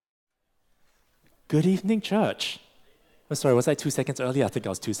Good evening, church. I'm sorry, was I 2 seconds early? I think I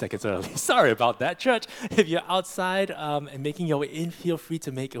was 2 seconds early. Sorry about that, church. If you're outside and making your way in, feel free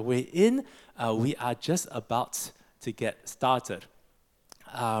to make your way in. We are just about to get started.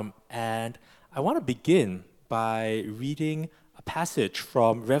 And I want to begin by reading a passage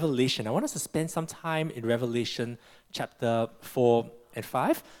from Revelation. I want us to spend some time in Revelation chapter 4 and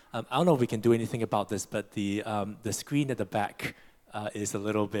 5. I don't know if we can do anything about this, but the screen at the back is a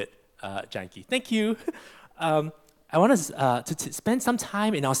little bit janky. Thank you. I want us to spend some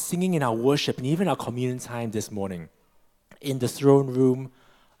time in our singing, in our worship, and even our communion time this morning in the throne room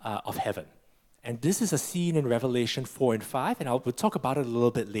of heaven. And this is a scene in Revelation 4 and 5, and we'll talk about it a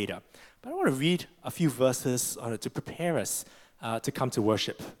little bit later. But I want to read a few verses to prepare us to come to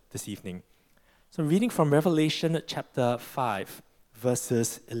worship this evening. So reading from Revelation chapter 5,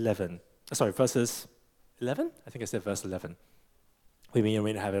 verses 11. Verses 11? I think I said verse 11. We may or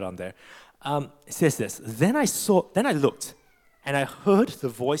may not have it on there. It says this, Then I looked, and I heard the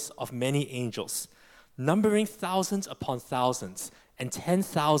voice of many angels, numbering thousands upon thousands, and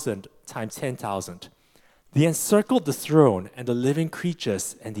 10,000 times 10,000. They encircled the throne and the living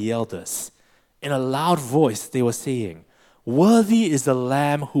creatures and the elders. In a loud voice they were saying, Worthy is the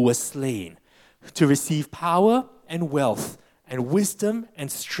Lamb who was slain, to receive power and wealth and wisdom and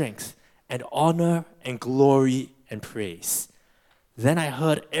strength and honor and glory and praise. Then I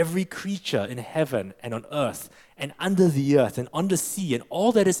heard every creature in heaven and on earth and under the earth and on the sea and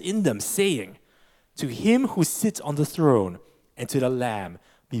all that is in them saying, To him who sits on the throne and to the Lamb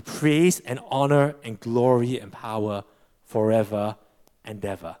be praise and honor and glory and power forever and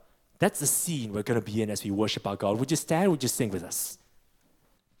ever. That's the scene we're going to be in as we worship our God. Would you stand? Would you sing with us?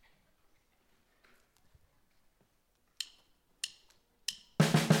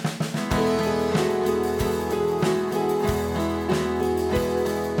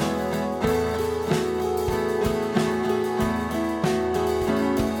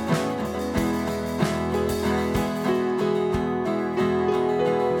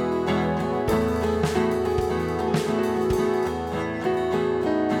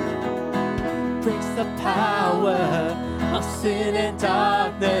 Sin and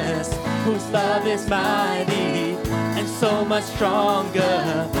darkness, whose love is mighty and so much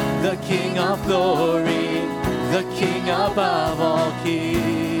stronger. The King of glory, the King above all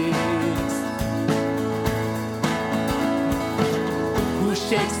kings, who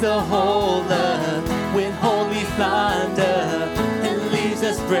shakes the whole earth with holy thunder and leaves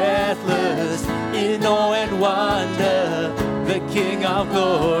us breathless in awe and wonder. The King of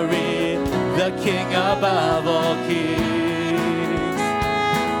glory, the King above all kings.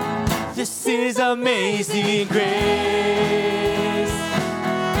 This is amazing grace.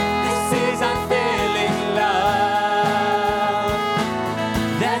 This is unfailing love,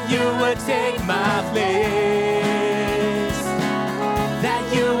 that you would take my place, that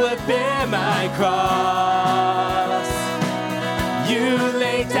you would bear my cross. You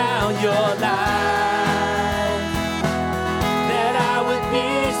laid down your life, that I would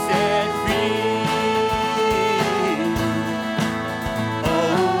be set free.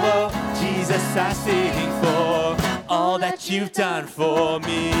 I sing for all that you've done for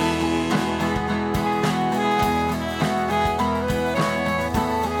me.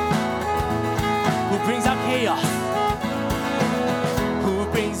 Who brings out chaos? Who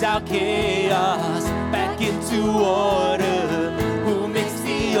brings out chaos back into order? Who makes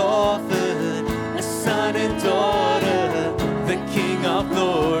the orphan a son and daughter? The King of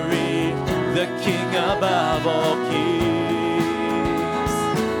glory, the King above all kings.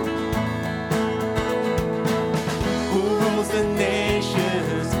 The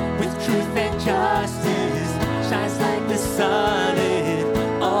nations with truth and justice, shines like the sun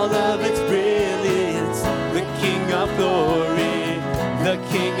in all of its brilliance. The King of glory, the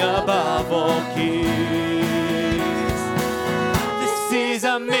King above all kings. This is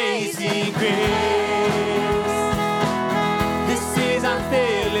amazing grace. This is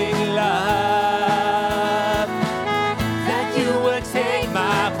unfailing love, that you would take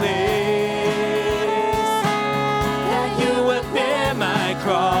my place,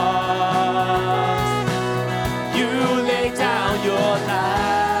 cross. You lay down your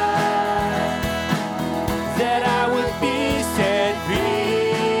life, that I would be set free.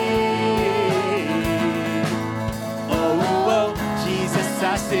 Oh, Jesus, I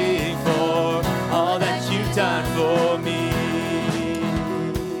sing for all that you've done for me.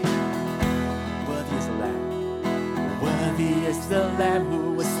 Worthy is the Lamb. Worthy is the Lamb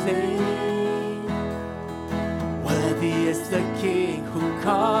who was slain. Worthy is the King who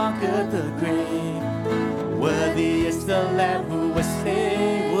conquered the grave. Worthy is the Lamb who was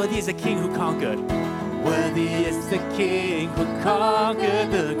slain. Worthy is the King who conquered. Worthy is the King who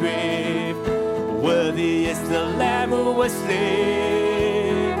conquered the grave. Worthy is the Lamb who was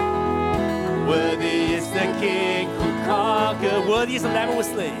slain. Worthy is the King who conquered. Worthy is the Lamb who was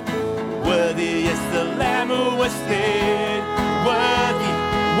slain. Worthy is the Lamb who was slain. Worthy,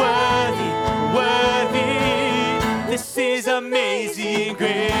 worthy, worthy. This is amazing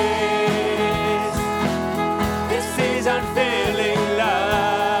grace. This is unfailing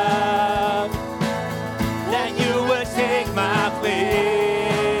love. That you would take my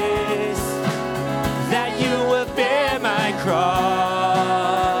place. That you would bear my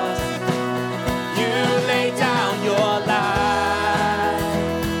cross. You lay down your life.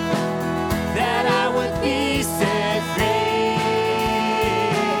 That I would be set free.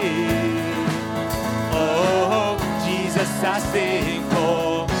 Oh, Jesus, I sing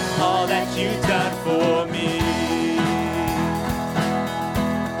for all that you've done for me.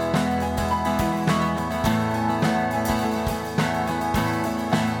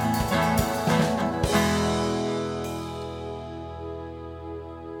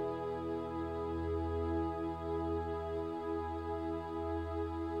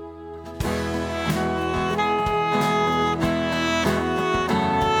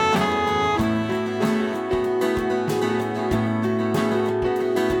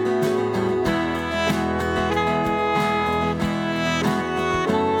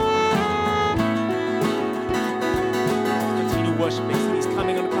 Continue worshiping. He's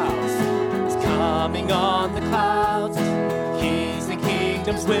coming on the clouds. He's coming on the clouds. Kings and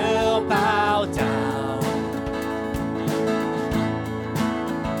kingdoms will bow down.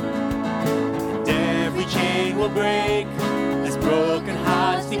 And every chain will break as broken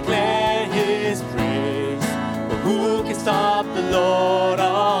hearts declare his praise. But who can stop the Lord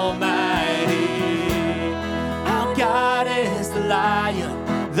Almighty? Our God is the Lion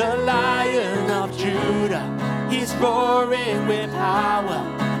of Judah. He's roaring with power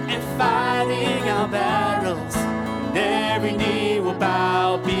and fighting our battles. And every knee will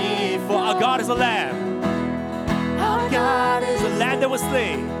bow before. Our God is a Lamb. Our God is The Lamb that was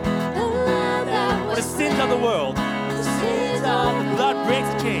slain the Lamb that for the was sins of the world. the sins of the Blood breaks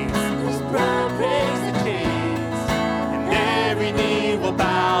the chains. His blood breaks the chains. And every knee will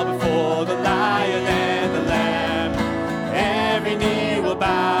bow before the Lion and the Lamb. Every knee will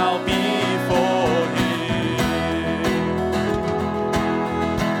bow before him.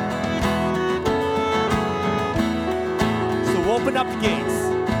 So open up the gates.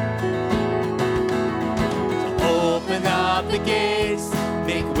 So open up the gates,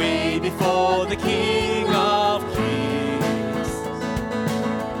 make way before the King of Kings.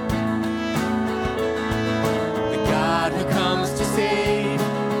 The God who comes to save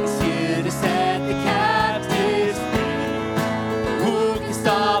is here to set the captives free. Who can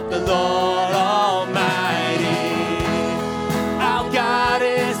stop the Lord Almighty? Our God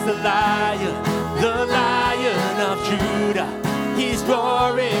is the Lion of Judah. He's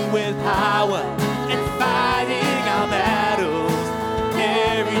roaring with power and fighting our battles.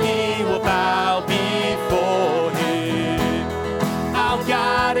 Every knee will bow before him. Our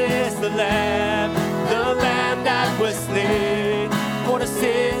God is the Lamb that was slain for the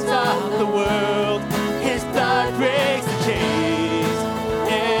sins of the world. His blood breaks the chains.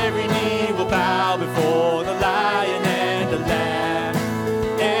 Every knee will bow before the Lion and the Lamb.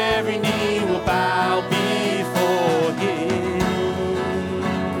 Every knee will bow before him.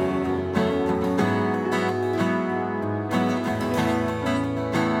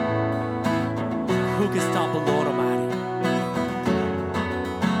 Who can stop the Lord Almighty?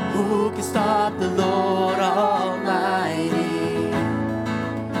 Who can stop the Lord Almighty?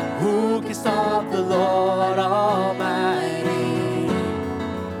 Who can stop the Lord Almighty?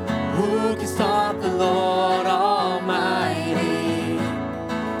 Who can stop the Lord Almighty?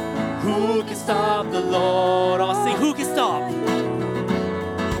 Who can stop the Lord? I'll sing. Who can stop?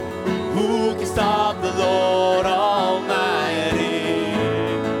 Who can stop the Lord Almighty?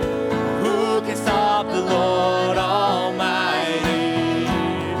 Who can stop the Lord Almighty?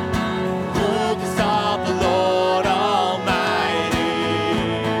 Who can stop the Lord Almighty?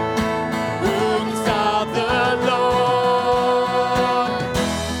 Who can stop the Lord?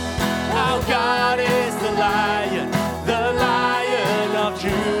 Our God is the Lion of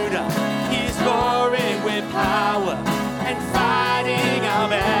Judah. He's roaring with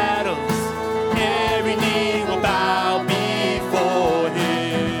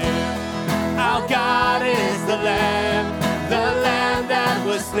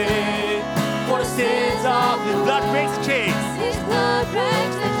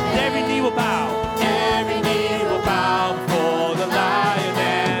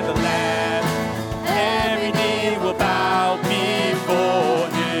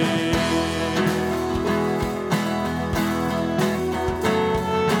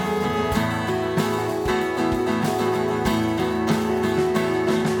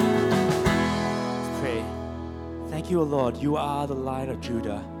O Lord. You are the Lion of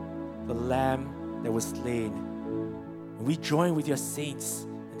Judah, the Lamb that was slain. And we join with your saints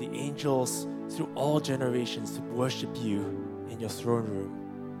and the angels through all generations to worship you in your throne room.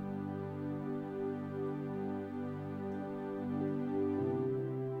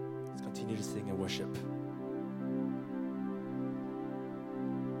 Let's continue to sing and worship.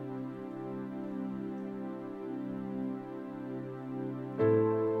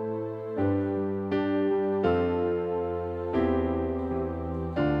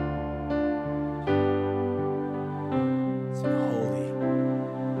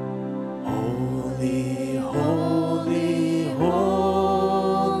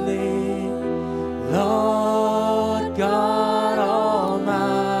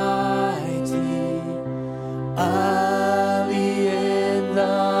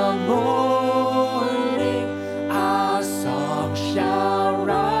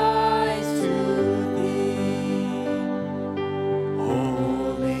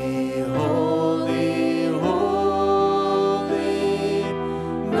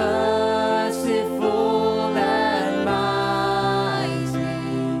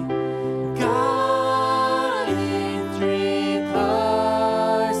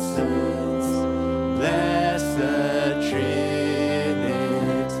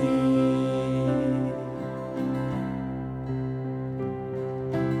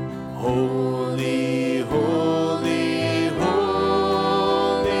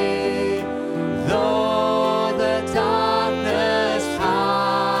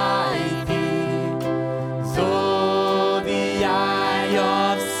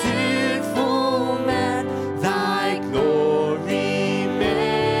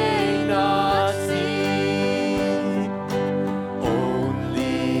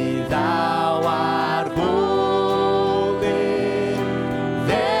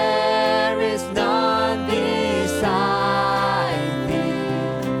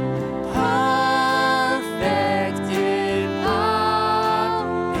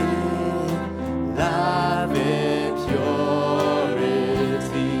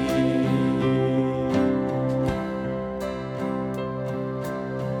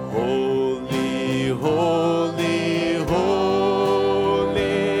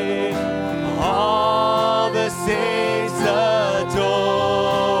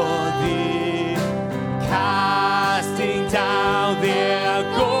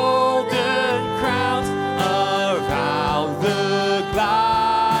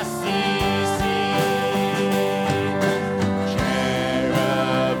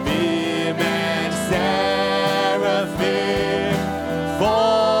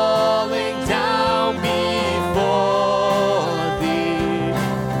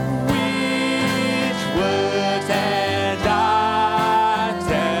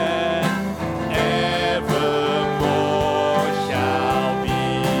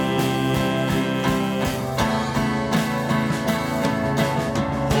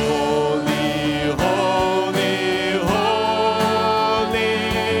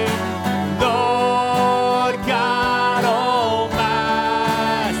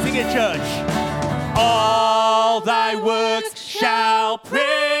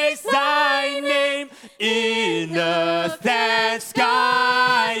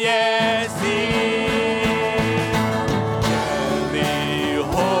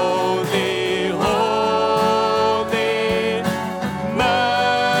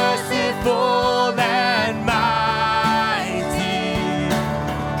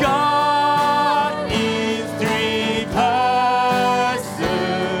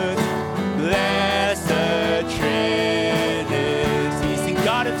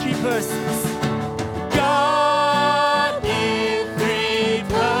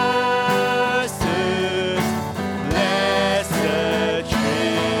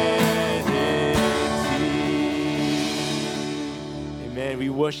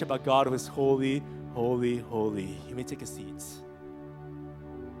 Worship our God who is holy, holy, holy. You may take a seat.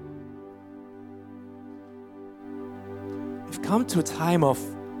 We've come to a time of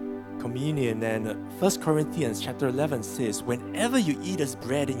communion, and 1 Corinthians chapter 11 says, whenever you eat this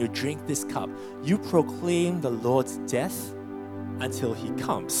bread and you drink this cup, you proclaim the Lord's death until He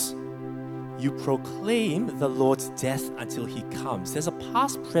comes. You proclaim the Lord's death until He comes. There's a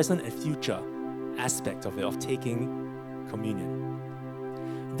past, present, and future aspect of it, of taking communion.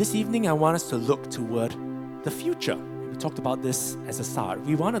 This evening, I want us to look toward the future. We talked about this as a start.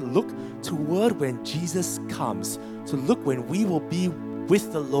 We want to look toward when Jesus comes, to look when we will be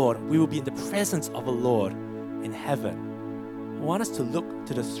with the Lord. We will be in the presence of the Lord in heaven. I want us to look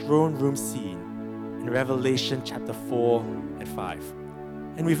to the throne room scene in Revelation chapter 4 and 5.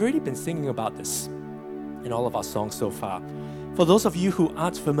 And we've already been singing about this. in all of our songs so far. For those of you who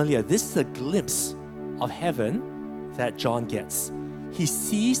aren't familiar, this is a glimpse of heaven that John gets. He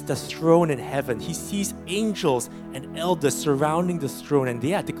sees the throne in heaven. He sees angels and elders surrounding the throne, and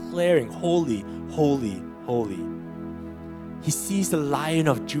they are declaring, "Holy, holy, holy." He sees the Lion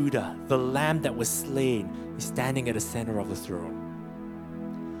of Judah, the Lamb that was slain, is standing at the center of the throne.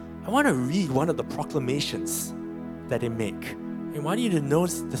 I want to read one of the proclamations that they make. I want you to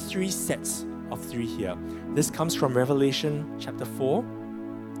notice the three sets of three here. This comes from Revelation chapter 4,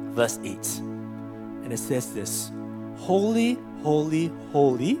 verse 8. And it says this: "Holy, holy,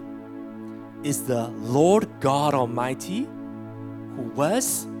 holy is the Lord God Almighty, who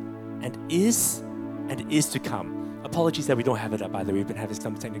was and is to come." Apologies that we don't have it up, by the way. We've been having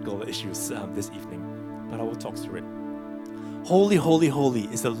some technical issues this evening, but I will talk through it. Holy, holy, holy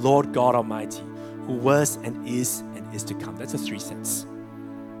is the Lord God Almighty, who was and is to come. That's the three sets.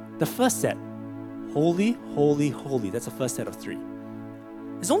 The first set, holy, holy, holy, that's the first set of three.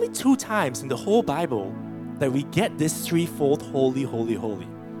 There's only 2 times in the whole Bible that we get this threefold holy, holy, holy.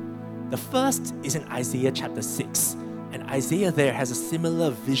 The first is in Isaiah chapter 6, and Isaiah there has a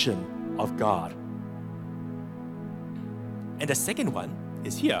similar vision of God. And the second one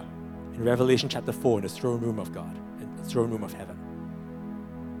is here in Revelation chapter 4 in the throne room of God, in the throne room of heaven.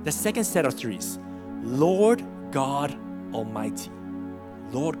 The second set of threes, Lord God Almighty.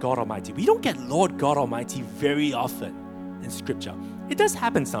 Lord God Almighty. We don't get Lord God Almighty very often in Scripture. It does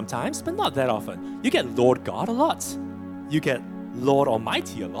happen sometimes, but not that often. You get Lord God a lot. You get Lord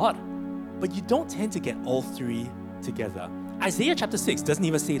Almighty a lot. But you don't tend to get all three together. Isaiah chapter 6 doesn't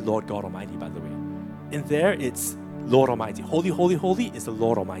even say Lord God Almighty, by the way. In there, it's Lord Almighty. Holy, holy, holy is the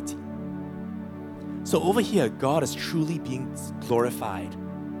Lord Almighty. So over here, God is truly being glorified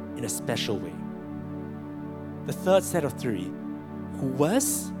in a special way. The third set of three, who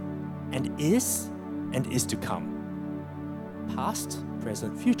was and is to come. Past,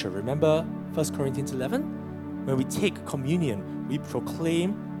 present, future. Remember 1 Corinthians 11? When we take communion, we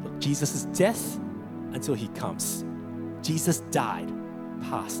proclaim Jesus' death until he comes. Jesus died,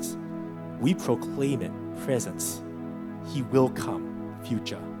 past. We proclaim it, present. He will come,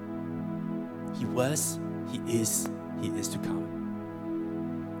 future. He was, he is to come.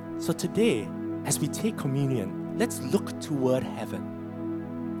 So today, as we take communion, let's look toward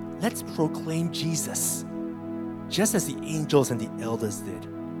heaven. Let's proclaim Jesus, just as the angels and the elders did.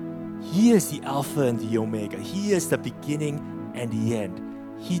 He is the Alpha and the Omega. He is the beginning and the end.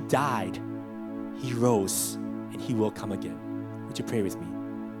 He died, he rose, and he will come again. Would you pray with me?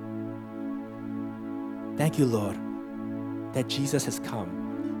 Thank you, Lord, that Jesus has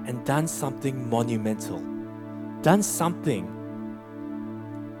come and done something monumental, done something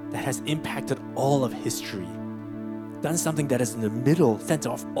that has impacted all of history, done something that is in the center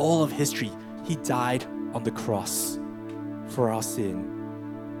of all of history. He died on the cross for our sin,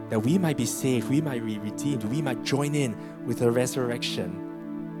 that we might be saved, we might be redeemed, we might join in with the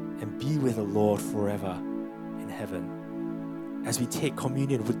resurrection and be with the Lord forever in heaven. As we take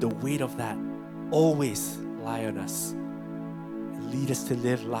communion, with the weight of that always lie on us, and lead us to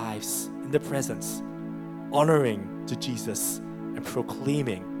live lives in the presence, honoring to Jesus and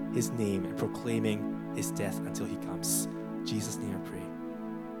proclaiming his name and proclaiming his death until he comes. In Jesus' name I pray.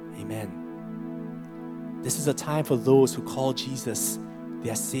 Amen. This is a time for those who call Jesus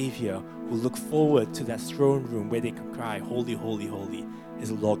their Savior, who look forward to that throne room where they can cry, "Holy, holy, holy is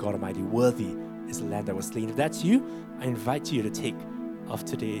the Lord God Almighty. Worthy is the Lamb that was slain." If that's you, I invite you to take of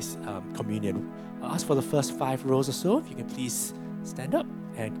today's communion. I'll ask for the first 5 rows or so. If you can please stand up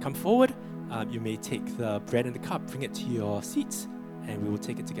and come forward. You may take the bread and the cup, bring it to your seats, and we will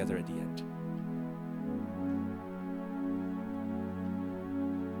take it together at the end.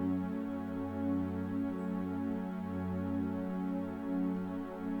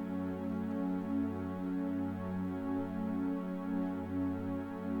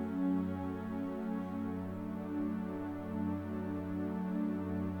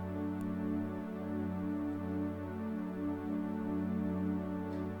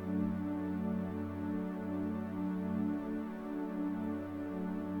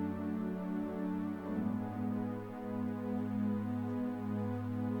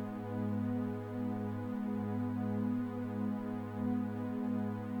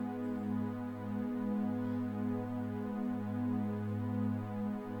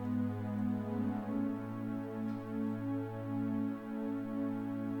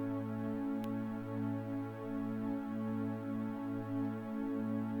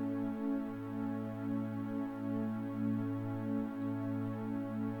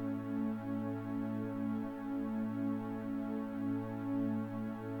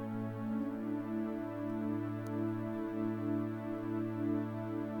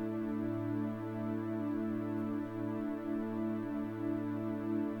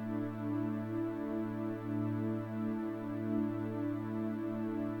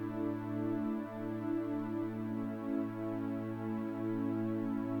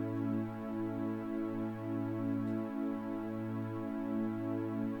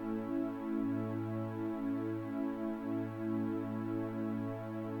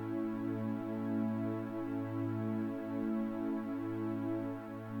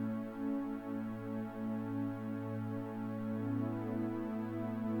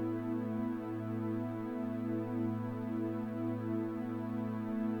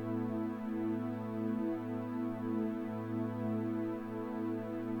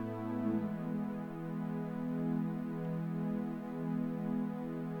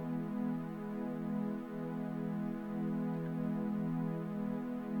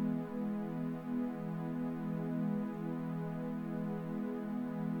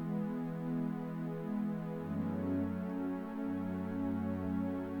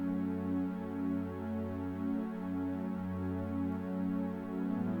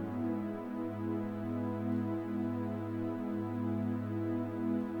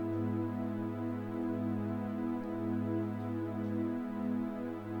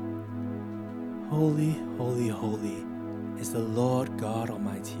 Holy, holy, holy is the Lord God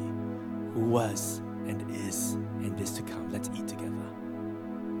Almighty, who was and is to come. Let's eat together.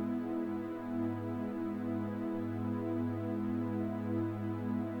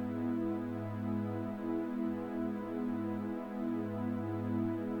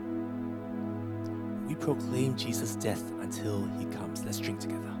 We proclaim Jesus' death until he comes. Let's drink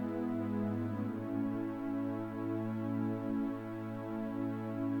together.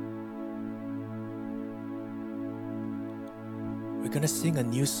 We're going to sing a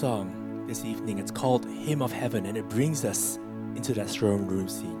new song this evening. It's called Hymn of Heaven, and it brings us into that throne room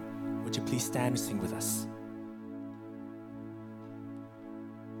scene. Would you please stand and sing with us?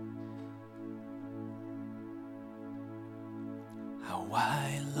 How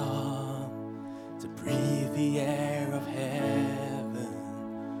I long to breathe the air of heaven,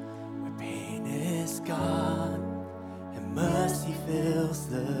 where pain is gone and mercy fills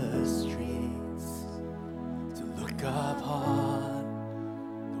the streets, to look upon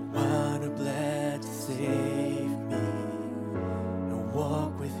the one who bled to save me and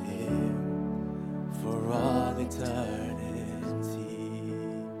walk with him for all eternity.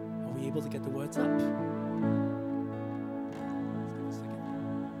 Are we able to get the words up?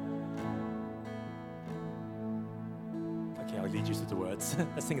 Okay, I'll lead you to the words.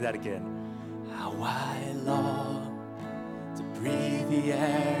 Let's sing that again. How I long to breathe the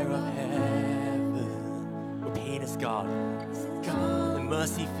air of heaven, where pain is gone, and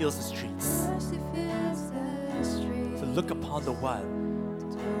mercy fills the streets. To look upon the one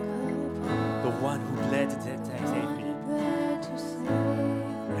who bled to save me,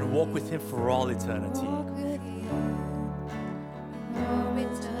 and walk with him for all eternity.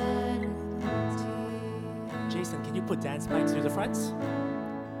 Jason, can you put dance mics to the front?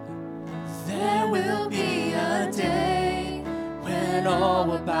 There will be a day when all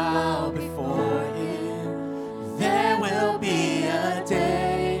will bow before him. There will be a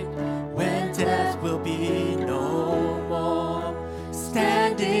day when death will be no more.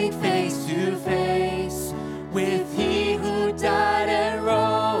 Standing face to face with he who died and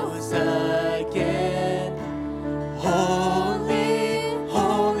rose again. Holy,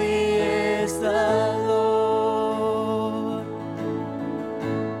 holy is the Lord.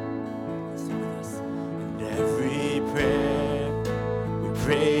 Sing with us. In every prayer we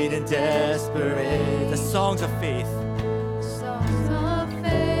prayed in desperate, the songs of faith,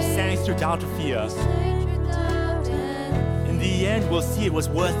 sang through doubt to fear. In the end, we'll see it was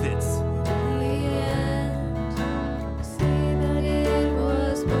worth it.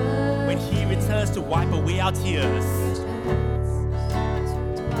 When he returns to wipe away our tears.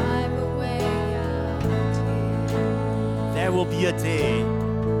 There will be a day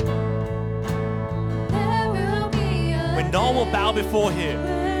when all will bow before him.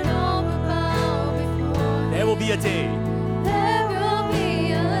 There will be a day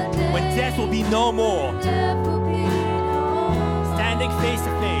when death will be no more. Standing face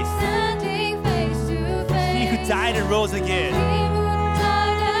to face, he who died and rose again.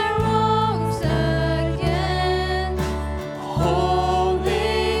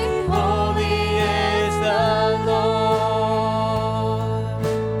 Holy, holy is the Lord.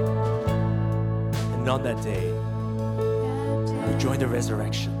 And on that day, we join the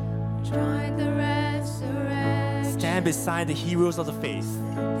resurrection. Stand beside the heroes of the faith.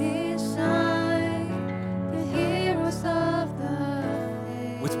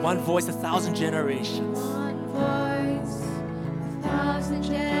 With one voice, 1,000 generations.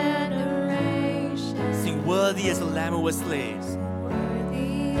 Sing, worthy is the Lamb who was slain.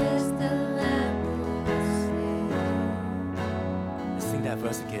 Let's sing that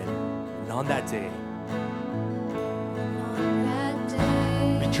verse again. And on that day,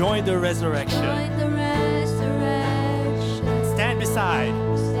 we join the resurrection. Stand beside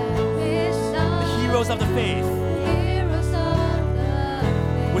the heroes of the faith.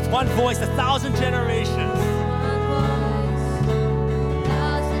 With one voice, 1,000 generations.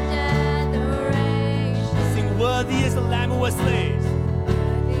 Sing, worthy is the Lamb who was slain.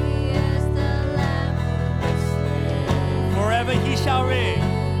 Forever he shall reign.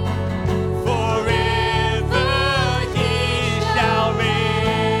 Forever he shall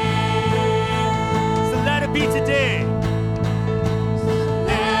reign. So let it be today.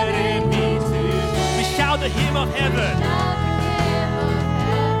 Let it be today. We shout the hymn of heaven.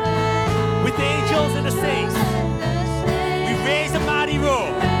 With the angels and the saints, we raise a mighty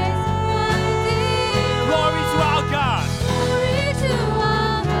roar. Glory to our God.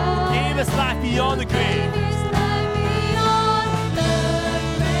 Gave us life beyond the grave.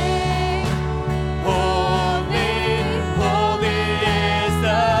 Holy, holy is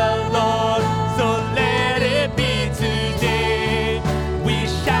the Lord. So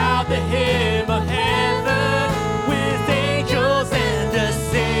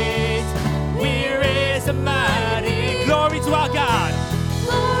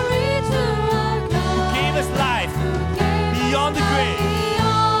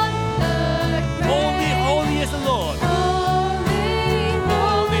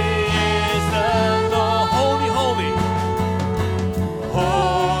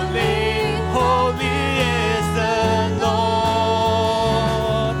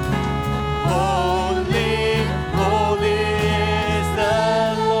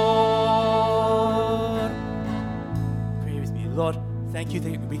thank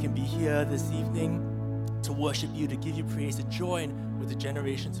you that we can be here this evening to worship you, to give you praise, to join with the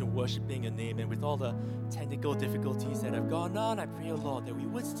generations in worshiping your name. And with all the technical difficulties that have gone on, I pray, O Lord, that we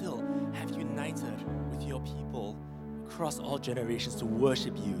would still have united with your people across all generations to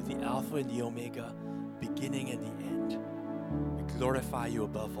worship you, the Alpha and the Omega, beginning and the end. We glorify you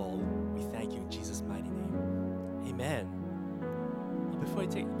above all. We thank you in Jesus' mighty name. Amen. Before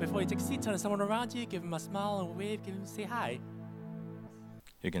you take a seat, turn to someone around you, give them a smile and a wave, give them say hi.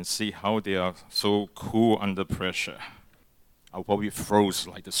 You can see how they are so cool under pressure. I'll probably froze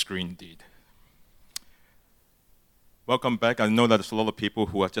like the screen did. Welcome back. I know that there's a lot of people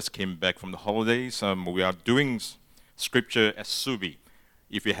who have just came back from the holidays. We are doing scripture at Subi.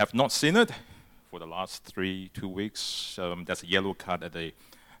 If you have not seen it, for the last 2 weeks, there's a yellow card at the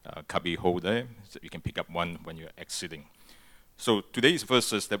cubby hole there. So you can pick up one when you're exiting. So today's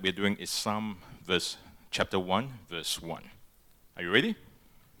verses that we're doing is Psalm chapter 1, verse 1. Are you ready?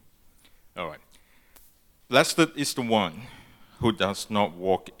 All right. Blessed is the one who does not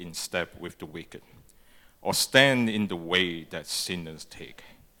walk in step with the wicked, or stand in the way that sinners take,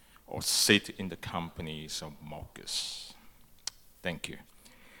 or sit in the companies of mockers. Thank you.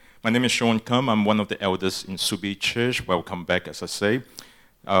 My name is Sean Kum. I'm one of the elders in Subi Church. Welcome back, as I say.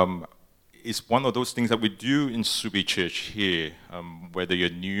 It's one of those things that we do in Subi Church here. Whether you're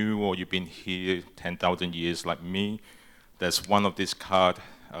new or you've been here 10,000 years like me, there's one of these cards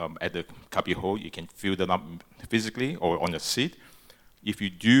at the cubby hole. You can fill them up physically or on the seat. If you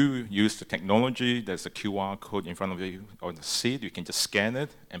do use the technology, there's a QR code in front of you on the seat. You can just scan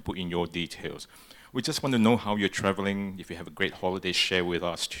it and put in your details. We just want to know how you're traveling. If you have a great holiday, share with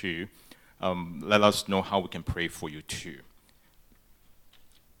us too. Let us know how we can pray for you too.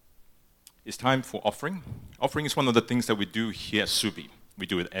 It's time for offering. Offering is one of the things that we do here at Subi. We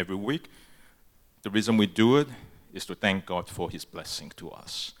do it every week. The reason we do it is to thank God for his blessing to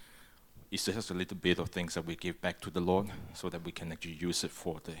us. It's just a little bit of things that we give back to the Lord so that we can actually use it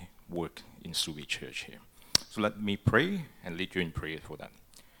for the work in Subi Church here. So let me pray and lead you in prayer for that.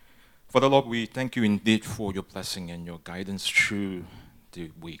 Father Lord, we thank you indeed for your blessing and your guidance through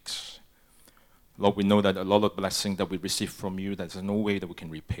the weeks. Lord, we know that a lot of blessing that we receive from you, there's no way that we can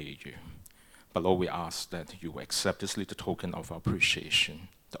repay you. But Lord, we ask that you accept this little token of our appreciation,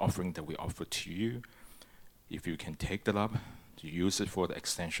 the offering that we offer to you. If you can take that up, to use it for the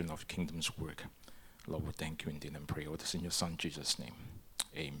extension of the kingdom's work. Lord, we thank you indeed and pray all this in your Son, Jesus' name.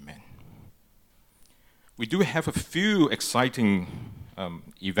 Amen. We do have a few exciting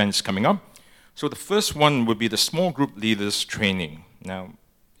events coming up. So the first one will be the small group leaders training. Now,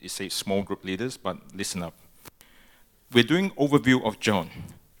 it says small group leaders, but listen up. We're doing overview of John.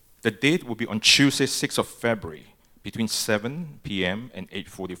 The date will be on Tuesday, 6th of February, between 7 p.m. and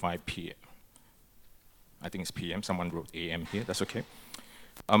 8:45 p.m. I think it's p.m. Someone wrote a.m. here. That's okay.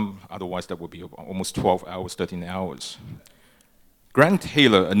 Otherwise, that would be almost 12 hours, 13 hours. Grant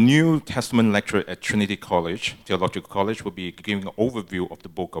Taylor, a New Testament lecturer at Trinity College, Theological College, will be giving an overview of the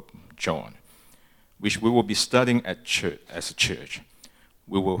book of John, which we will be studying at church, as a church.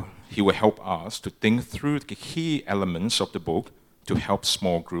 He will help us to think through the key elements of the book to help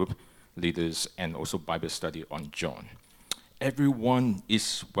small group leaders and also Bible study on John. Everyone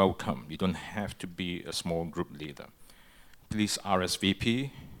is welcome. You don't have to be a small group leader. Please RSVP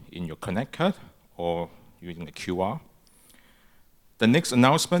in your Connect card or using a QR. The next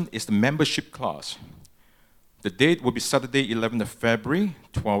announcement is the membership class. The date will be Saturday, 11th of February,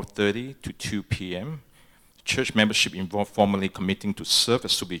 12:30 to 2 p.m. Church membership involves formally committing to serve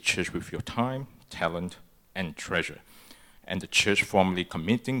at Subi Church with your time, talent, and treasure, and the church formally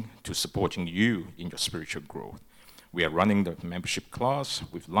committing to supporting you in your spiritual growth. We are running the membership class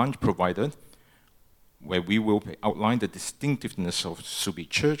with lunch provided, where we will outline the distinctiveness of Subi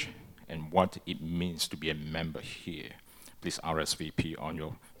Church and what it means to be a member here. Please RSVP on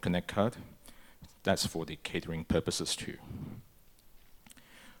your Connect card. That's for the catering purposes too.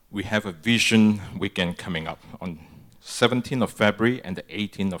 We have a vision weekend coming up on 17th of February and the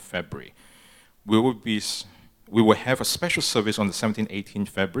 18th of February. We will have a special service on the 17th, 18th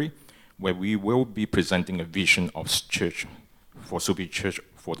February, where we will be presenting a vision of church for Subi Church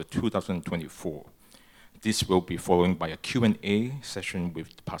for the 2024. This will be following by a Q&A session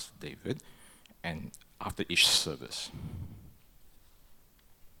with Pastor David and after each service.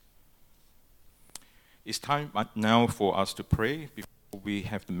 It's time now for us to pray. Before we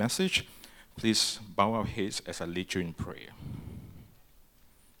have the message, please bow our heads as I lead you in prayer.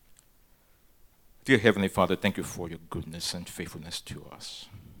 Dear Heavenly Father, thank you for your goodness and faithfulness to us.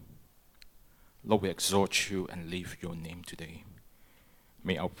 Lord, we exalt you and lift your name today.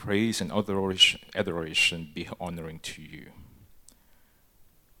 May our praise and adoration be honoring to you.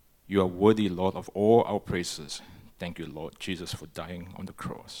 You are worthy, Lord, of all our praises. Thank you, Lord Jesus, for dying on the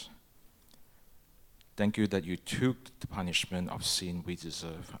cross. Thank you that you took the punishment of sin we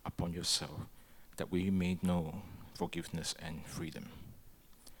deserve upon yourself, that we may know forgiveness and freedom.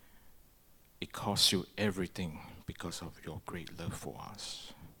 It cost you everything because of your great love for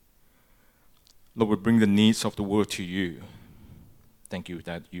us. Lord, we bring the needs of the world to you. Thank you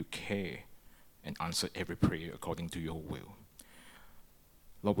that you care and answer every prayer according to your will.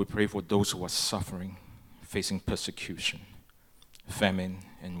 Lord, we pray for those who are suffering, facing persecution, famine,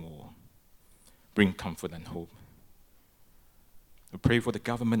 and war. Bring comfort and hope. We pray for the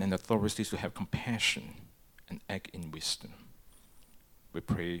government and authorities to have compassion and act in wisdom. We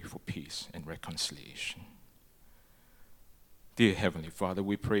pray for peace and reconciliation. Dear Heavenly Father,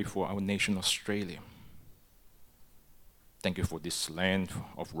 we pray for our nation, Australia. Thank you for this land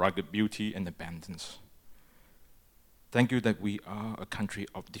of rugged beauty and abundance. Thank you that we are a country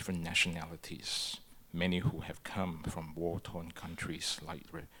of different nationalities, many who have come from war-torn countries like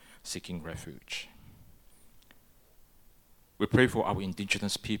seeking refuge. We pray for our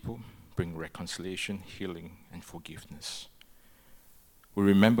indigenous people, bring reconciliation, healing, and forgiveness. We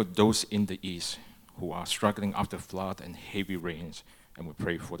remember those in the East who are struggling after flood and heavy rains, and we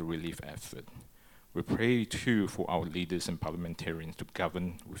pray for the relief effort. We pray too for our leaders and parliamentarians to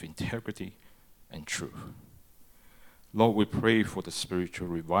govern with integrity and truth. Lord, we pray for the spiritual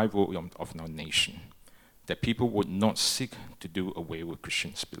revival of our nation, that people would not seek to do away with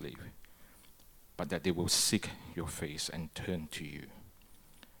Christians' belief, but that they will seek your face and turn to you.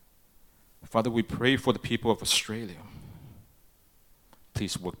 Father, we pray for the people of Australia.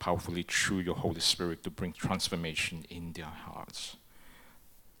 Please work powerfully through your Holy Spirit to bring transformation in their hearts,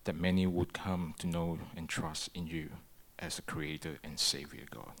 that many would come to know and trust in you as the Creator and Savior,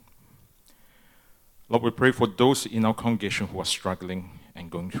 God. Lord, we pray for those in our congregation who are struggling and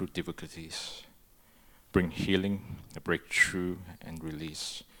going through difficulties. Bring healing, a breakthrough, and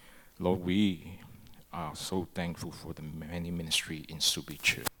release. Lord, we are so thankful for the many ministry in Subi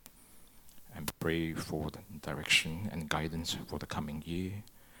Church, and pray for the direction and guidance for the coming year.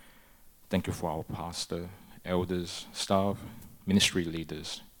 Thank you for our pastor, elders, staff, ministry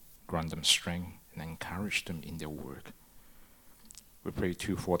leaders. Grant them strength and encourage them in their work. We pray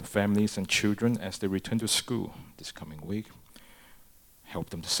too for the families and children as they return to school this coming week.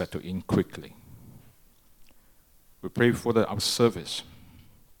 Help them to settle in quickly. We pray for our service.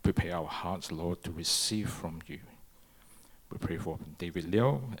 Prepare our hearts, Lord, to receive from you. We pray for David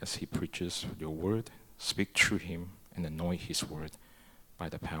Liao as he preaches your word. Speak through him and anoint his word by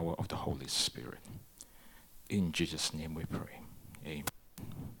the power of the Holy Spirit. In Jesus' name we pray. Amen.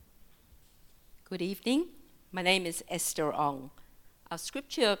 Good evening. My name is Esther Ong. Our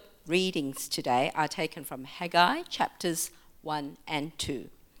scripture readings today are taken from Haggai chapters 1 and 2.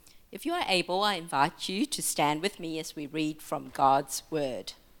 If you are able, I invite you to stand with me as we read from God's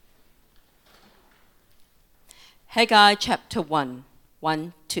word. Haggai chapter 1,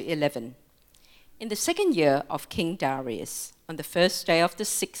 1 to 11. In the second year of King Darius, on the first day of the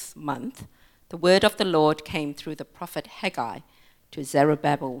 6th month, the word of the Lord came through the prophet Haggai to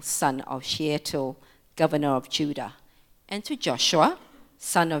Zerubbabel, son of Shealtiel, governor of Judah, and to Joshua,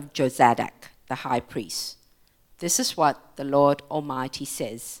 son of Jozadak, the high priest. This is what the Lord Almighty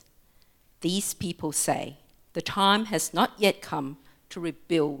says. These people say, the time has not yet come to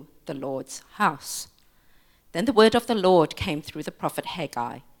rebuild the Lord's house. Then the word of the Lord came through the prophet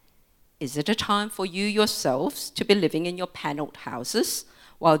Haggai. Is it a time for you yourselves to be living in your paneled houses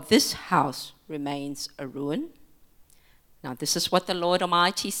while this house remains a ruin? Now this is what the Lord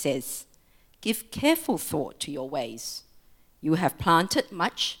Almighty says. Give careful thought to your ways. You have planted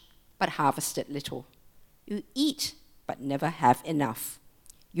much, but harvested little. You eat, but never have enough.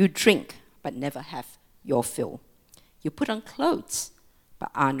 You drink, but never have your fill. You put on clothes,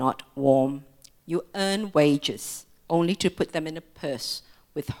 but are not warm. You earn wages, only to put them in a purse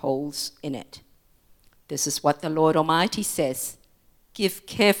with holes in it. This is what the Lord Almighty says. Give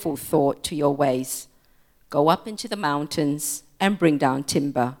careful thought to your ways. Go up into the mountains and bring down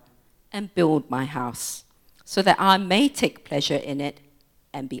timber and build my house, so that I may take pleasure in it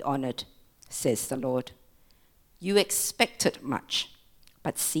and be honored, says the Lord. You expected much,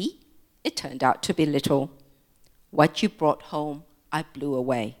 but see, it turned out to be little. What you brought home, I blew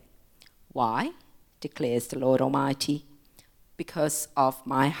away. Why? Declares the Lord Almighty. Because of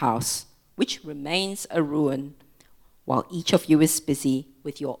my house, which remains a ruin, while each of you is busy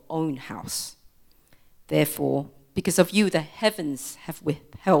with your own house. Therefore, because of you, the heavens have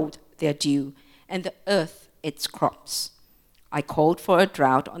withheld their dew, and the earth its crops. I called for a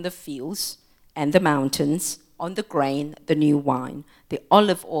drought on the fields and the mountains, on the grain, the new wine, the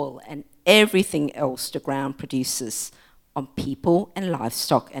olive oil, and everything else the ground produces, on people and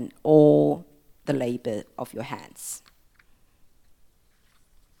livestock and all the labor of your hands.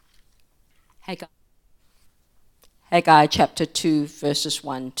 Haggai chapter 2, verses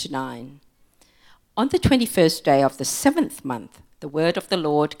 1 to 9. On the 21st day of the 7th month, the word of the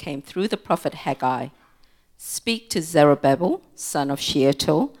Lord came through the prophet Haggai. Speak to Zerubbabel, son of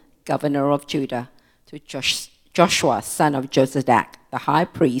Shealtiel, governor of Judah, to Joshua, son of Jozadak, the high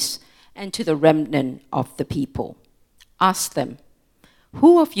priest, and to the remnant of the people. Ask them,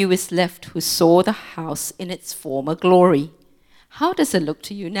 who of you is left who saw the house in its former glory? How does it look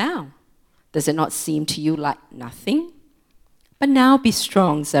to you now? Does it not seem to you like nothing? But now be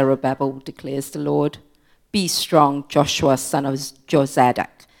strong, Zerubbabel, declares the Lord. Be strong, Joshua, son of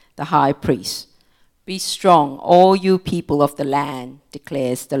Jozadak, the high priest. Be strong, all you people of the land,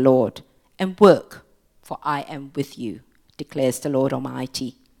 declares the Lord, and work, for I am with you, declares the Lord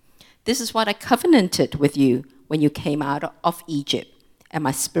Almighty. This is what I covenanted with you when you came out of Egypt, and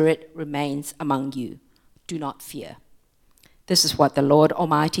my spirit remains among you. Do not fear. This is what the Lord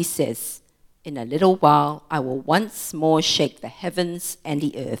Almighty says. In a little while I will once more shake the heavens and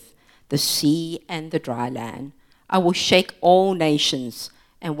the earth, the sea and the dry land. I will shake all nations,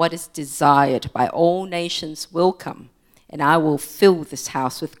 and what is desired by all nations will come, and I will fill this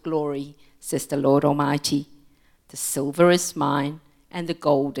house with glory, says the Lord Almighty. The silver is mine, and the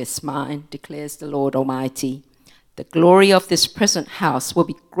gold is mine, declares the Lord Almighty. The glory of this present house will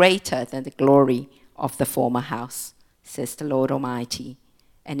be greater than the glory of the former house, says the Lord Almighty.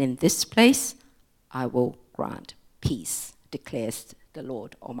 And in this place I will grant peace, declares the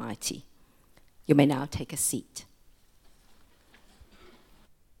Lord Almighty. You may now take a seat.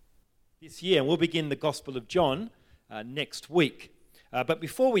 This year, and we'll begin the Gospel of John next week. But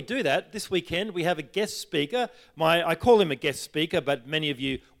before we do that, this weekend we have a guest speaker. I call him a guest speaker, but many of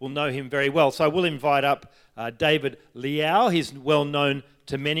you will know him very well. So I will invite up David Liao. He's well known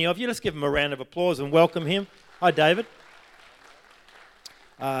to many of you. Let's give him a round of applause and welcome him. Hi, David.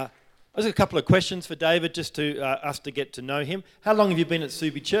 There's a couple of questions for David, just to us to get to know him. How long have you been at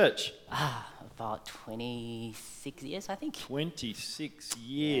Subi Church? About 26 years, I think. 26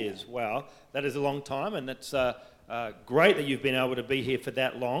 years. Yeah. Wow, that is a long time, and that's great that you've been able to be here for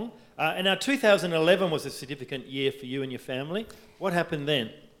that long. And now 2011 was a significant year for you and your family. What happened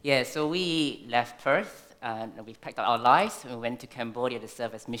then? Yeah, so we left Perth, and we packed up our lives, and we went to Cambodia to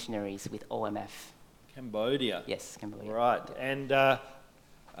serve as missionaries with OMF. Cambodia? Yes, Cambodia. Right, and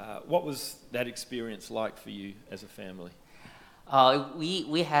what was that experience like for you as a family?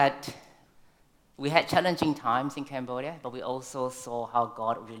 We had challenging times in Cambodia, but we also saw how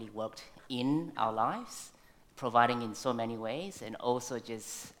God really worked in our lives, providing in so many ways, and also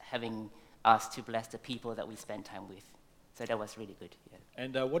just having us to bless the people that we spent time with. So that was really good. Yeah.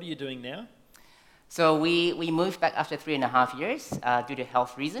 And what are you doing now? So we moved back after 3.5 years due to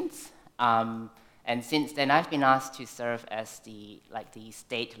health reasons. And since then, I've been asked to serve as the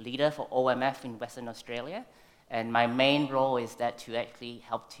state leader for OMF in Western Australia. And my main role is that to actually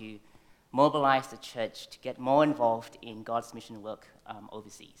help to mobilize the church to get more involved in God's mission work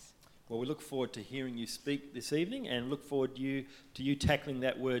overseas. Well, we look forward to hearing you speak this evening, and look forward to you tackling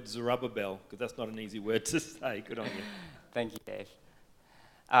that word Zerubbabel, because that's not an easy word to say. Good on you. Thank you, Dave.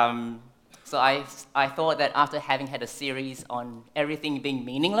 So I thought that after having had a series on everything being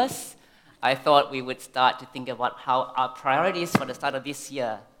meaningless, I thought we would start to think about how our priorities for the start of this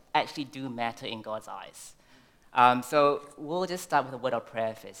year actually do matter in God's eyes. So we'll just start with a word of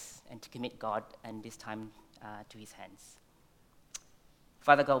prayer first, and to commit God and this time to His hands.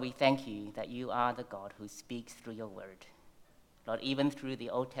 Father God, we thank you that you are the God who speaks through your word. Lord, even through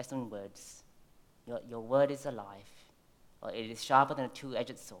the Old Testament words, your word is alive. Lord, it is sharper than a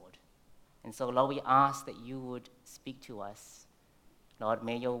two-edged sword. And so, Lord, we ask that you would speak to us. Lord,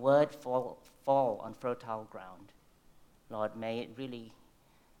 may your word fall on fertile ground. Lord, may it really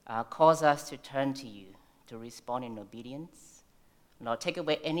cause us to turn to you, to respond in obedience. Lord, take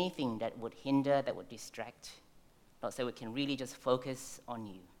away anything that would hinder, that would distract. Lord, so we can really just focus on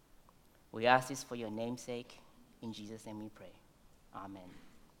you. We ask this for your name's sake. In Jesus' name we pray. Amen.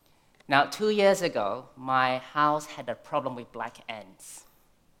 Now, 2 years ago, my house had a problem with black ants.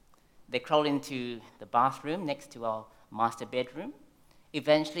 They crawled into the bathroom next to our master bedroom.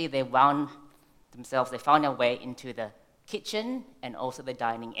 Eventually, they found their way into the kitchen and also the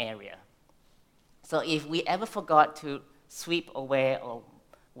dining area. So if we ever forgot to sweep away or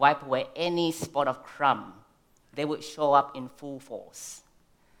wipe away any spot of crumb, they would show up in full force.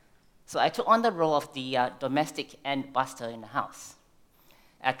 So I took on the role of the domestic ant buster in the house.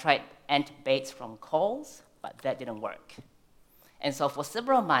 I tried ant baits from Coles, but that didn't work. And so for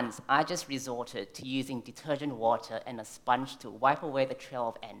several months, I just resorted to using detergent water and a sponge to wipe away the trail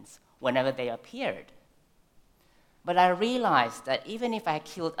of ants whenever they appeared. But I realized that even if I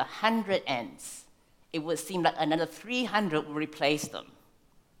killed 100 ants, it would seem like another 300 would replace them.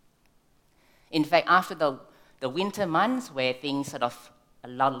 In fact, after the winter months where things sort of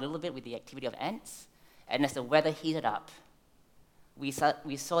allowed a little bit with the activity of ants, and as the weather heated up, we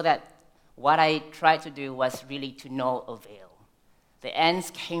saw that what I tried to do was really to no avail. The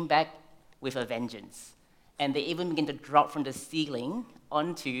ants came back with a vengeance, and they even began to drop from the ceiling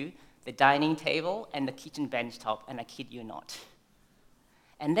onto the dining table and the kitchen bench top, and I kid you not.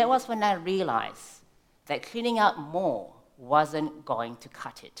 And that was when I realized that cleaning up more wasn't going to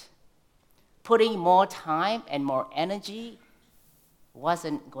cut it. Putting more time and more energy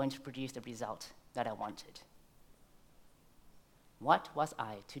wasn't going to produce the result that I wanted. What was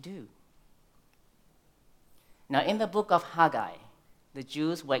I to do? Now, in the book of Haggai, the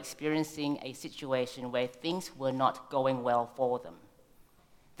Jews were experiencing a situation where things were not going well for them.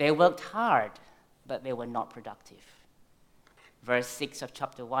 They worked hard, but they were not productive. Verse 6 of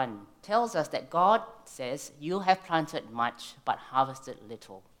chapter 1 tells us that God says, "You have planted much, but harvested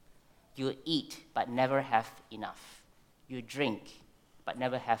little. You eat, but never have enough. You drink, but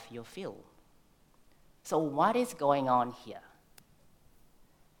never have your fill." So what is going on here?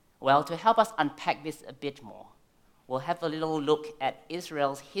 Well, to help us unpack this a bit more, we'll have a little look at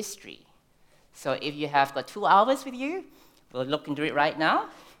Israel's history. So if you have got 2 hours with you, we'll look into it right now.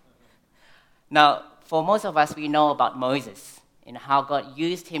 Now, for most of us, we know about Moses and how God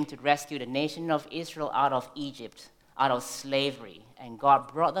used him to rescue the nation of Israel out of Egypt, out of slavery. And God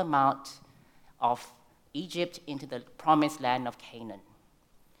brought them out of Egypt into the promised land of Canaan.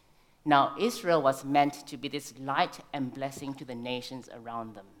 Now, Israel was meant to be this light and blessing to the nations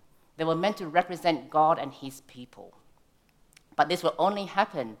around them. They were meant to represent God and his people. But this will only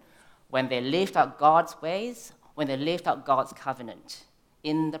happen when they lived out God's ways, when they lived out God's covenant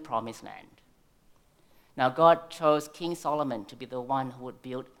in the promised land. Now, God chose King Solomon to be the one who would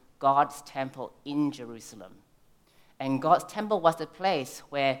build God's temple in Jerusalem. And God's temple was the place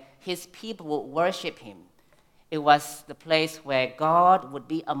where his people would worship him. It was the place where God would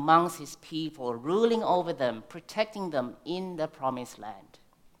be amongst his people, ruling over them, protecting them in the promised land.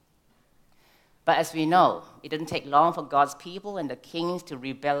 But as we know, it didn't take long for God's people and the kings to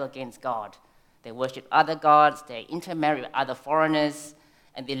rebel against God. They worshipped other gods, they intermarried with other foreigners,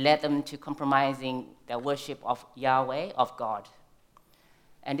 and they led them to compromising their worship of Yahweh, of God.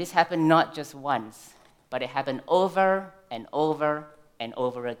 And this happened not just once, but it happened over and over and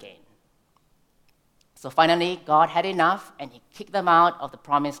over again. So finally, God had enough, and he kicked them out of the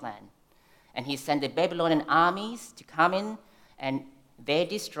promised land. And he sent the Babylonian armies to come in, and they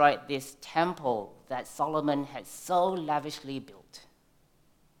destroyed this temple that Solomon had so lavishly built.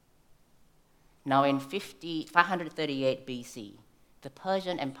 Now in 538 BC, the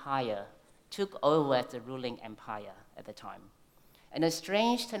Persian Empire took over as the ruling empire at the time. And a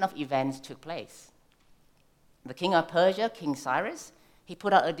strange turn of events took place. The king of Persia, King Cyrus, he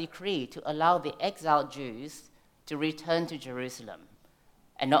put out a decree to allow the exiled Jews to return to Jerusalem.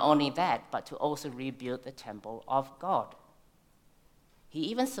 And not only that, but to also rebuild the temple of God. He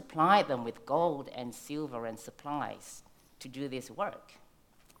even supplied them with gold and silver and supplies to do this work.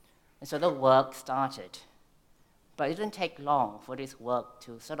 And so the work started. But it didn't take long for this work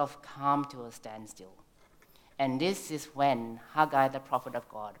to sort of come to a standstill. And this is when Haggai, the prophet of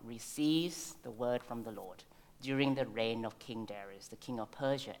God, receives the word from the Lord during the reign of King Darius, the king of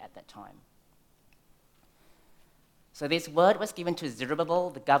Persia at that time. So this word was given to Zerubbabel,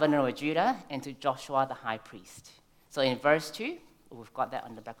 the governor of Judah, and to Joshua, the high priest. So in verse 2, we've got that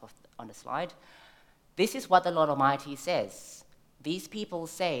on the back on the slide. This is what the Lord Almighty says. These people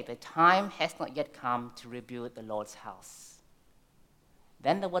say the time has not yet come to rebuild the Lord's house.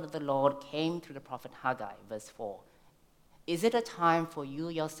 Then the word of the Lord came through the prophet Haggai, verse 4. Is it a time for you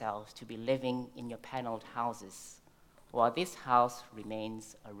yourselves to be living in your paneled houses, while this house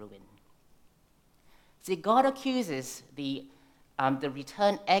remains a ruin? See, God accuses the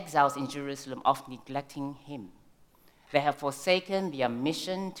returned exiles in Jerusalem of neglecting him. They have forsaken their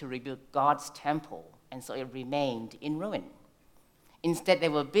mission to rebuild God's temple, and so it remained in ruin. Instead, they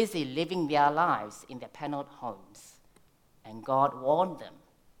were busy living their lives in their paneled homes. And God warned them,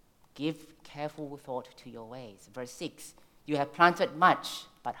 give careful thought to your ways. Verse 6, you have planted much,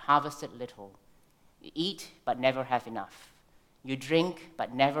 but harvested little. You eat, but never have enough. You drink,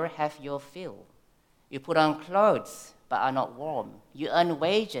 but never have your fill. You put on clothes, but are not warm. You earn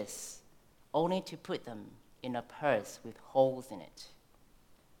wages, only to put them in a purse with holes in it.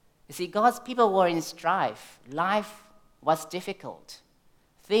 You see, God's people were in strife. Life was difficult.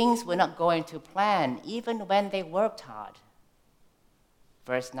 Things were not going to plan, even when they worked hard.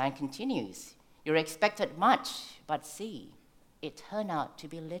 Verse 9 continues, you expected much, but see, it turned out to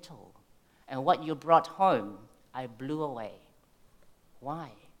be little. And what you brought home, I blew away.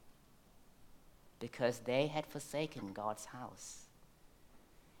 Why? Because they had forsaken God's house.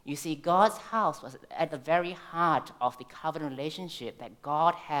 You see, God's house was at the very heart of the covenant relationship that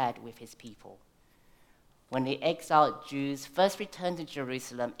God had with his people. When the exiled Jews first returned to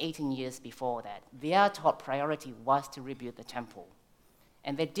Jerusalem 18 years before that, their top priority was to rebuild the temple.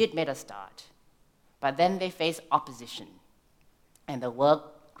 And they did make a start. But then they faced opposition, and the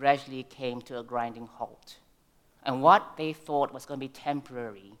work gradually came to a grinding halt. And what they thought was going to be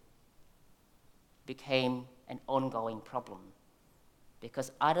temporary became an ongoing problem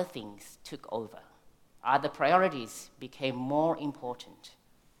because other things took over. Other priorities became more important.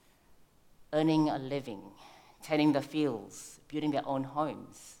 Earning a living, tending the fields, building their own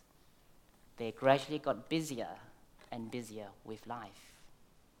homes. They gradually got busier and busier with life.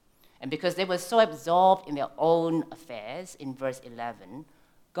 And because they were so absorbed in their own affairs, in verse 11,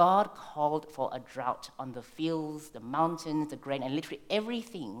 God called for a drought on the fields, the mountains, the grain, and literally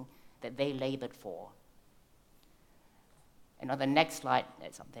everything that they labored for. And on the next slide,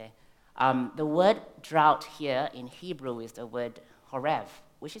 that's up there, the word drought here in Hebrew is the word horev,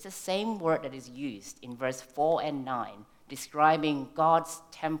 which is the same word that is used in verse 4 and 9, describing God's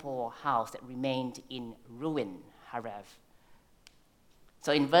temple or house that remained in ruin, harev.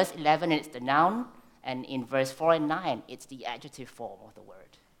 So in verse 11, it's the noun, and in verse 4 and 9, it's the adjective form of the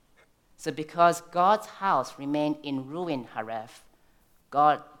word. So because God's house remained in ruin, harev,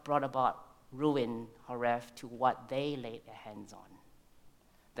 God brought about ruin, harev, to what they laid their hands on.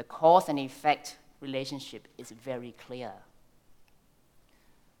 The cause and effect relationship is very clear.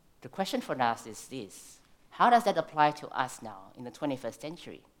 The question for us is this: how does that apply to us now in the 21st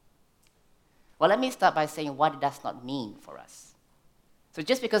century? Well, let me start by saying what it does not mean for us. So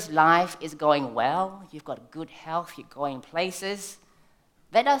just because life is going well, you've got good health, you're going places,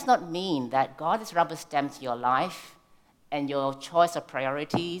 that does not mean that God is rubber-stamped your life and your choice of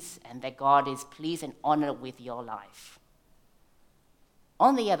priorities and that God is pleased and honored with your life.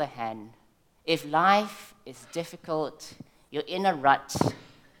 On the other hand, if life is difficult, you're in a rut,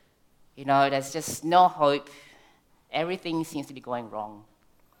 there's just no hope, everything seems to be going wrong,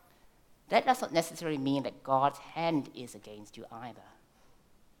 that does not necessarily mean that God's hand is against you either.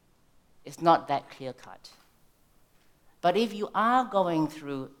 It's not that clear-cut. But if you are going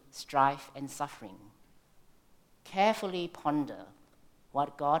through strife and suffering, carefully ponder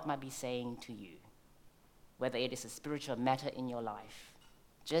what God might be saying to you, whether it is a spiritual matter in your life,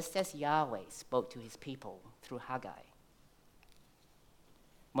 just as Yahweh spoke to his people through Haggai.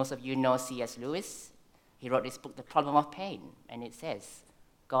 Most of you know C.S. Lewis. He wrote this book, The Problem of Pain, and it says,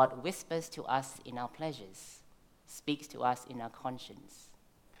 God whispers to us in our pleasures, speaks to us in our conscience,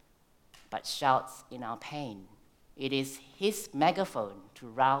 but shouts in our pain. It is his megaphone to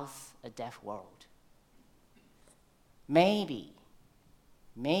rouse a deaf world. Maybe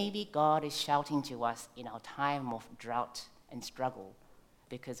God is shouting to us in our time of drought and struggle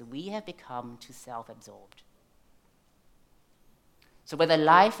because we have become too self-absorbed. So whether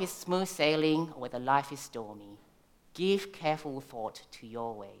life is smooth sailing or whether life is stormy, give careful thought to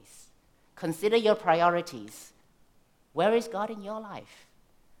your ways. Consider your priorities. Where is God in your life?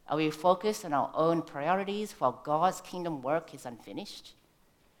 Are we focused on our own priorities while God's kingdom work is unfinished?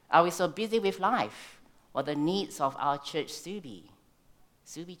 Are we so busy with life while the needs of our church, Subi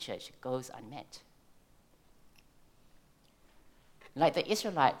Church, goes unmet? Like the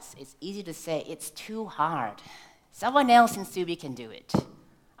Israelites, it's easy to say it's too hard. Someone else in Subi can do it.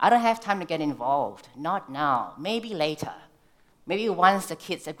 I don't have time to get involved. Not now. Maybe later. Maybe once the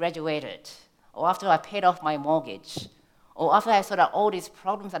kids have graduated, or after I paid off my mortgage, or after I sort out all these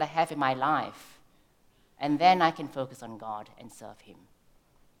problems that I have in my life, and then I can focus on God and serve him.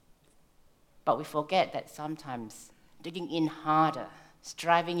 But we forget that sometimes digging in harder,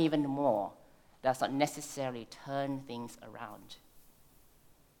 striving even more, does not necessarily turn things around.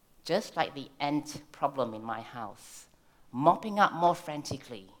 Just like the ant problem in my house, mopping up more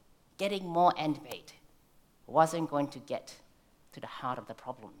frantically, getting more ant bait, wasn't going to get to the heart of the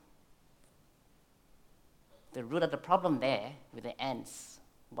problem. The root of the problem there with the ants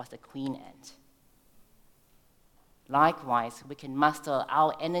was the queen ant. Likewise, we can muster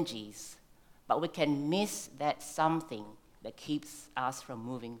our energies, but we can miss that something that keeps us from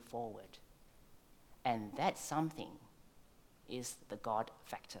moving forward. And that something is the God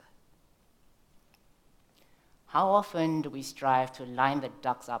factor. How often do we strive to line the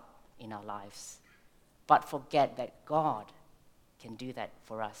ducks up in our lives, but forget that God can do that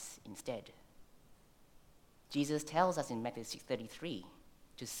for us instead. Jesus tells us in Matthew 6:33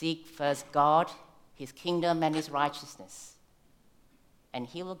 to seek first God, his kingdom, and his righteousness, and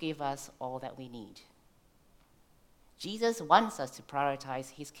he will give us all that we need. Jesus wants us to prioritize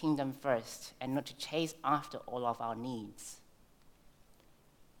his kingdom first and not to chase after all of our needs.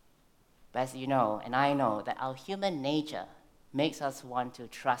 But as you know, and I know, that our human nature makes us want to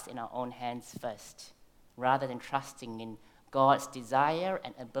trust in our own hands first, rather than trusting in God's desire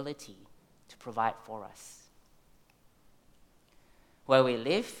and ability to provide for us. Where we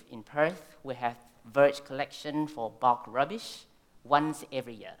live, in Perth, we have verge collection for bulk rubbish once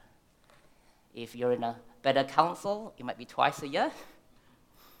every year. If you're in a better council, it might be twice a year.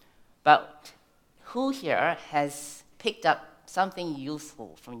 But who here has picked up something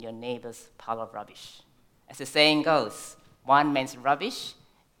useful from your neighbor's pile of rubbish? As the saying goes, one man's rubbish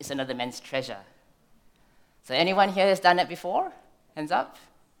is another man's treasure. So anyone here has done it before? Hands up.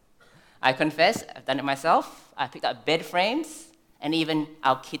 I confess, I've done it myself. I picked up bed frames and even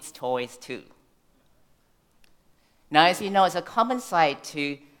our kids' toys too. Now, as you know, it's a common sight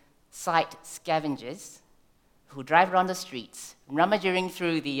to sight scavengers who drive around the streets, rummaging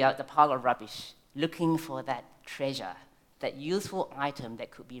through the pile of rubbish, looking for that treasure, that useful item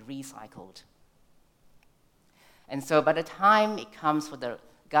that could be recycled. And so by the time it comes for the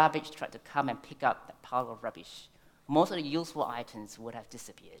garbage truck to come and pick up that pile of rubbish, most of the useful items would have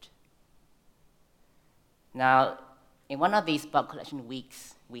disappeared. Now, in one of these bulk collection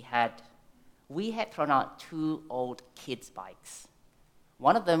weeks, we had thrown out 2 old kids' bikes.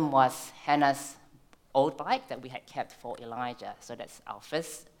 One of them was Hannah's old bike that we had kept for Elijah. So that's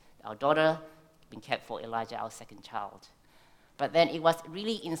our daughter, been kept for Elijah, our second child. But then it was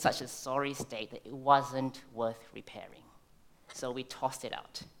really in such a sorry state that it wasn't worth repairing. So we tossed it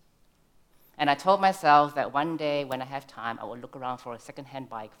out. And I told myself that one day when I have time, I will look around for a second-hand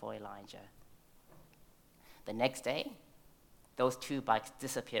bike for Elijah. The next day, those 2 bikes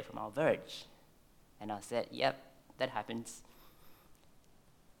disappeared from our verge. And I said, yep, that happens.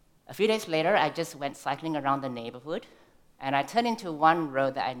 A few days later, I just went cycling around the neighborhood, and I turned into one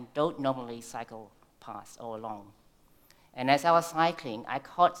road that I don't normally cycle past or along. And as I was cycling, I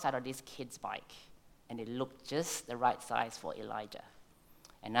caught sight of this kid's bike, and it looked just the right size for Elijah.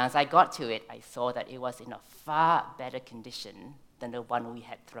 And as I got to it, I saw that it was in a far better condition than the one we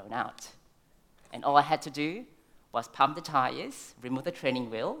had thrown out. And all I had to do was pump the tires, remove the training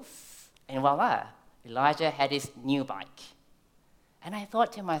wheels, and voila, Elijah had his new bike. And I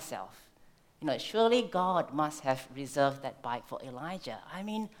thought to myself, surely God must have reserved that bike for Elijah. I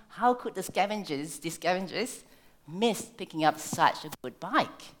mean, how could these scavengers, miss picking up such a good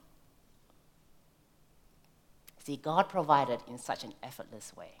bike? See, God provided in such an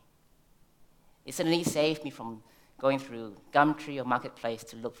effortless way. It suddenly saved me from going through Gumtree or Marketplace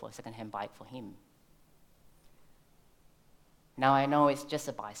to look for a second-hand bike for him. Now I know it's just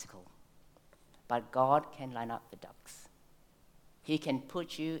a bicycle, but God can line up the ducks. He can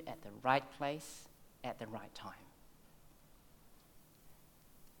put you at the right place at the right time.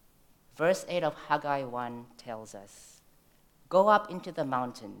 Verse 8 of Haggai 1 tells us, "Go up into the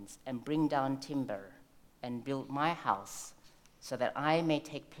mountains and bring down timber and build my house so that I may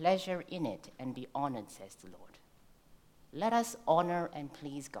take pleasure in it and be honored, says the Lord." Let us honor and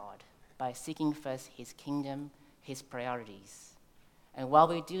please God by seeking first his kingdom, his priorities. And while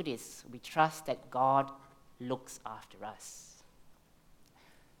we do this, we trust that God looks after us.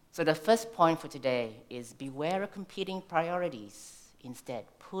 So the first point for today is beware of competing priorities. Instead,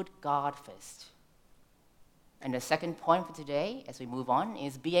 put God first. And the second point for today, as we move on,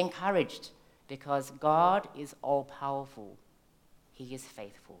 is be encouraged because God is all-powerful. He is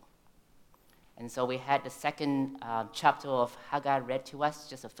faithful. And so we had the second chapter of Haggai read to us,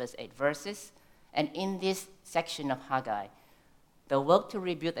 just the first 8 verses. And in this section of Haggai, the work to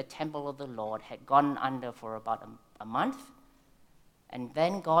rebuild the temple of the Lord had gone under for about a month. And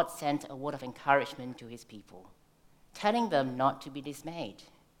then God sent a word of encouragement to his people, telling them not to be dismayed.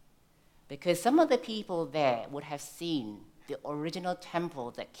 Because some of the people there would have seen the original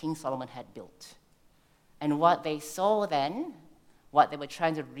temple that King Solomon had built. And what they saw then, what they were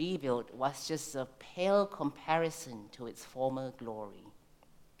trying to rebuild, was just a pale comparison to its former glory.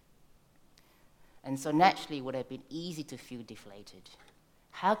 And so naturally it would have been easy to feel deflated.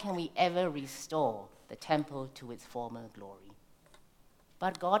 How can we ever restore the temple to its former glory?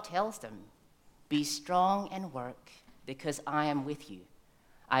 But God tells them, "Be strong and work, because I am with you.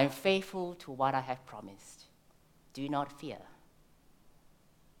 I am faithful to what I have promised. Do not fear."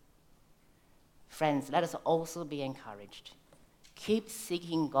 Friends, let us also be encouraged. keep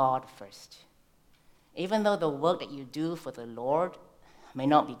seeking God first. Even though the work that you do for the Lord may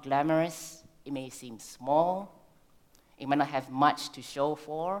not be glamorous, it may seem small, it might not have much to show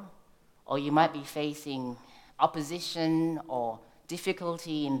for, or you might be facing opposition or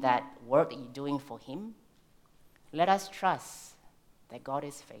difficulty in that work that you're doing for Him, let us trust that God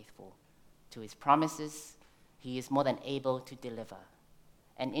is faithful to His promises. He is more than able to deliver.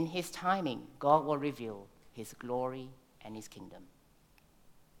 And in His timing, God will reveal His glory and His kingdom.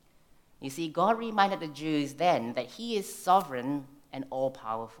 You see, God reminded the Jews then that He is sovereign and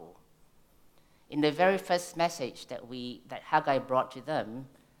all-powerful. In the very first message that Haggai brought to them,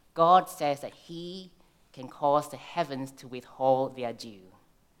 God says that He can cause the heavens to withhold their dew.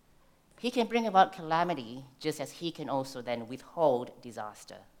 He can bring about calamity just as He can also then withhold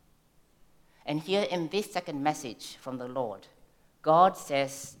disaster. And here in this second message from the Lord, God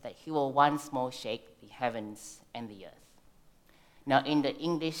says that He will once more shake the heavens and the earth. Now, in the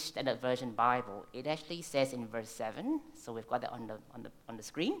English Standard Version Bible, it actually says in verse 7, so we've got that on the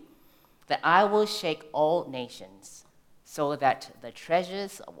screen, that I will shake all nations, so that the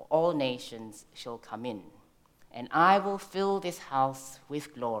treasures of all nations shall come in, and I will fill this house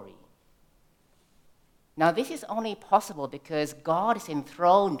with glory. Now, this is only possible because God is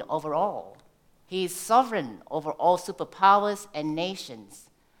enthroned over all. He is sovereign over all superpowers and nations,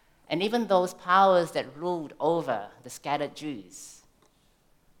 and even those powers that ruled over the scattered Jews.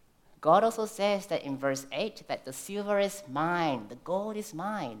 God also says that in verse 8 that the silver is mine, the gold is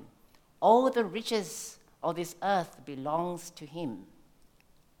mine, all the riches of this earth belongs to Him.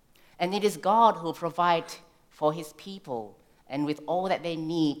 And it is God who will provide for His people and with all that they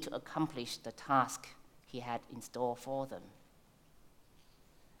need to accomplish the task He had in store for them.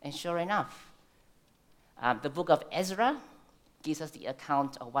 And sure enough, the book of Ezra gives us the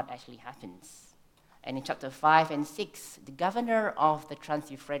account of what actually happens. And in chapter 5 and 6, the governor of the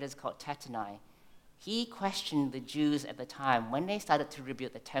Trans-Euphrates called Tattenai, he questioned the Jews at the time when they started to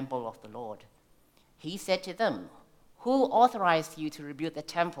rebuild the temple of the Lord. He said to them, "Who authorized you to rebuild the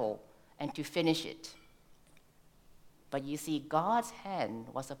temple and to finish it?" But you see, God's hand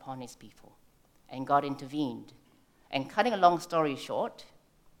was upon His people, and God intervened. And cutting a long story short,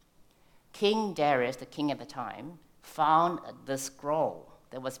 King Darius, the king at the time, found the scroll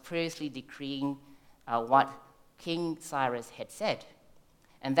that was previously decreeing what King Cyrus had said,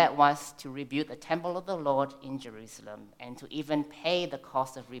 and that was to rebuild the temple of the Lord in Jerusalem and to even pay the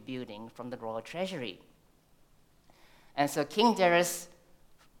cost of rebuilding from the royal treasury. And so King Darius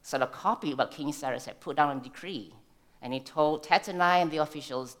sort of copied what King Cyrus had put down in decree, and he told Tattenai and the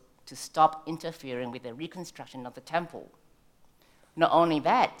officials to stop interfering with the reconstruction of the temple. Not only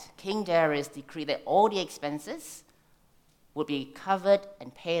that, King Darius decreed that all the expenses would be covered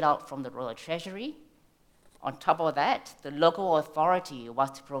and paid out from the royal treasury. On top of that, the local authority was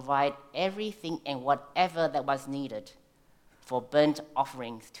to provide everything and whatever that was needed for burnt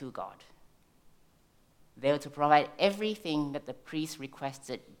offerings to God. They were to provide everything that the priest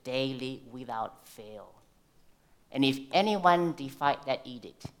requested daily without fail. And if anyone defied that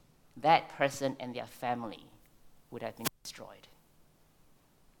edict, that person and their family would have been destroyed.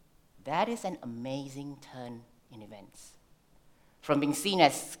 That is an amazing turn in events. From being seen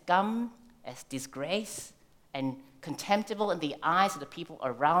as scum, as disgrace, and contemptible in the eyes of the people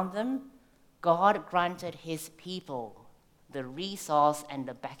around them, God granted His people the resource and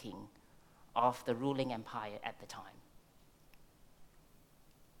the backing of the ruling empire at the time.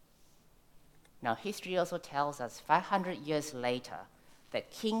 Now, history also tells us 500 years later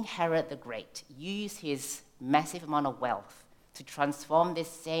that King Herod the Great used his massive amount of wealth to transform this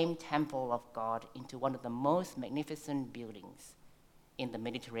same temple of God into one of the most magnificent buildings in the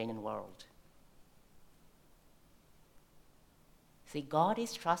Mediterranean world. See, God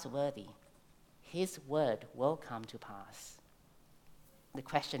is trustworthy. His word will come to pass. The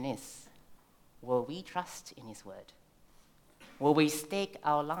question is, will we trust in His word? Will we stake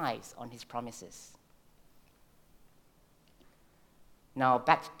our lives on His promises? Now,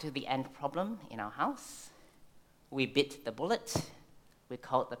 back to the end problem in our house. We bit the bullet. We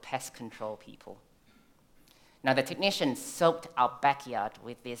called the pest control people. Now, the technicians soaked our backyard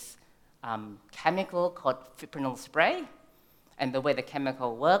with this chemical called fipronil spray. And the way the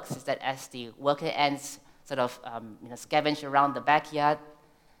chemical works is that as the worker ants sort of scavenge around the backyard,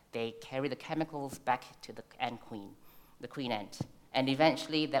 they carry the chemicals back to the queen ant. And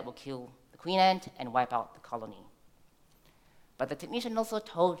eventually that will kill the queen ant and wipe out the colony. But the technician also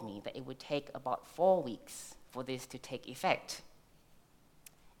told me that it would take about 4 weeks for this to take effect.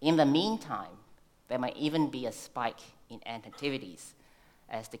 In the meantime, there might even be a spike in ant activities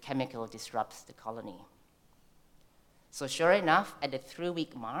as the chemical disrupts the colony. So sure enough, at the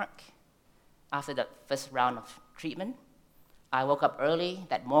 3-week mark, after the first round of treatment, I woke up early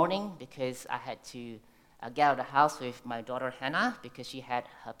that morning because I had to get out of the house with my daughter Hannah because she had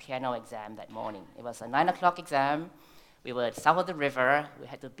her piano exam that morning. It was a 9 o'clock exam. We were south of the river. We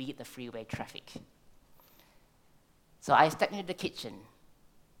had to beat the freeway traffic. So I stepped into the kitchen,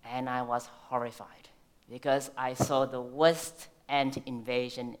 and I was horrified because I saw the worst ant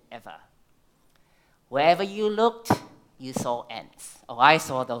invasion ever. Wherever you looked, you saw ants. Oh, I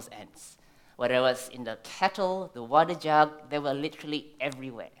saw those ants. Whether it was in the kettle, the water jug, they were literally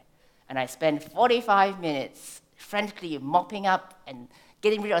everywhere. And I spent 45 minutes frantically mopping up and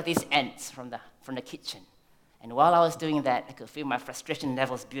getting rid of these ants from the kitchen. And while I was doing that, I could feel my frustration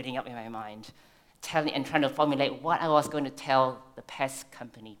levels building up in my mind, trying to formulate what I was going to tell the pest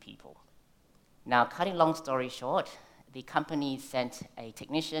company people. Now, cutting long story short, the company sent a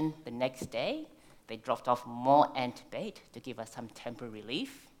technician the next day. They dropped off more ant bait to give us some temporary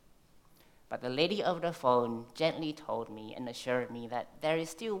relief. But the lady over the phone gently told me and assured me that there is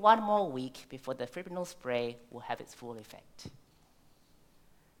still 1 more week before the fipronil spray will have its full effect.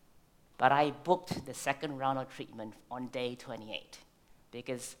 But I booked the second round of treatment on day 28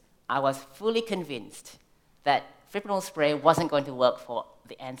 because I was fully convinced that fipronil spray wasn't going to work for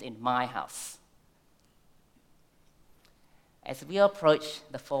the ants in my house. As we approached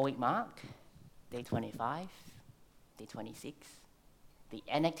the 4-week mark, day 25, day 26, the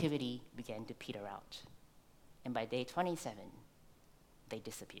ant activity began to peter out. And by day 27, they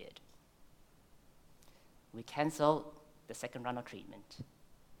disappeared. We canceled the second round of treatment.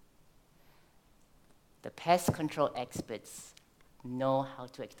 The pest control experts know how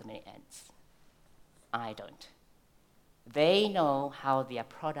to exterminate ants. I don't. They know how their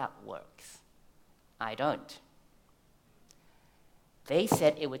product works. I don't. They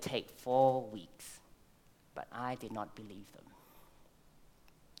said it would take 4 weeks, but I did not believe them.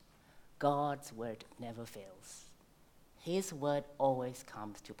 God's word never fails. His word always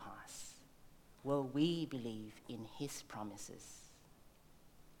comes to pass. Will we believe in his promises?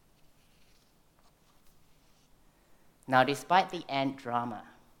 Now, despite the ant drama,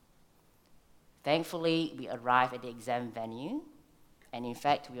 thankfully we arrived at the exam venue, and in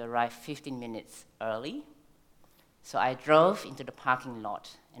fact we arrived 15 minutes early. So I drove into the parking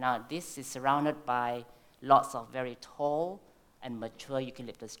lot, and now this is surrounded by lots of very tall and mature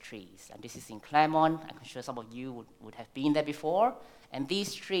eucalyptus trees. And this is in Claremont. I'm sure some of you would have been there before. And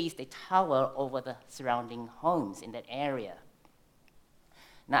these trees, they tower over the surrounding homes in that area.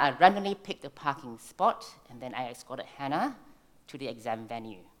 Now, I randomly picked a parking spot, and then I escorted Hannah to the exam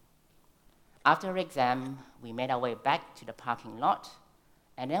venue. After her exam, we made our way back to the parking lot,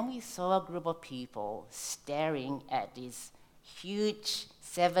 and then we saw a group of people staring at this huge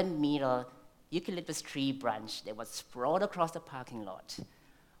 7-meter eucalyptus tree branch that was sprawled across the parking lot,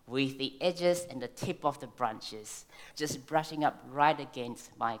 with the edges and the tip of the branches just brushing up right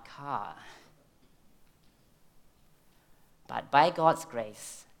against my car. But by God's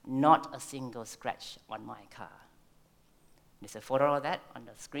grace, not a single scratch on my car. There's a photo of that on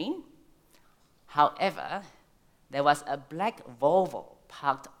the screen. However, there was a black Volvo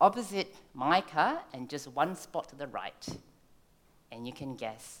parked opposite my car and just one spot to the right. And you can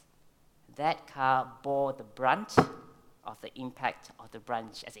guess, that car bore the brunt of the impact of the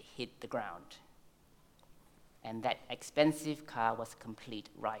branch as it hit the ground. And that expensive car was a complete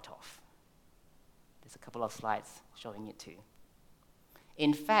write-off. There's a couple of slides showing it too.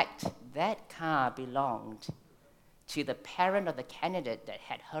 In fact, that car belonged to the parent of the candidate that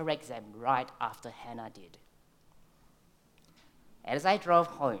had her exam right after Hannah did. As I drove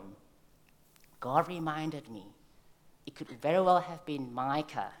home, God reminded me it could very well have been my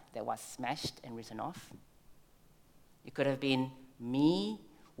car that was smashed and written off. It could have been me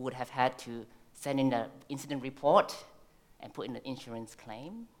who would have had to send in an incident report and put in an insurance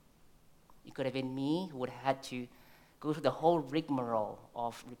claim. It could have been me who would have had to go through the whole rigmarole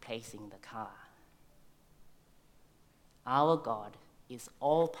of replacing the car. Our God is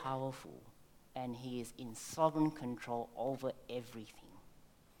all-powerful, and he is in sovereign control over everything.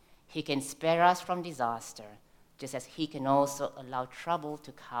 He can spare us from disaster, just as he can also allow trouble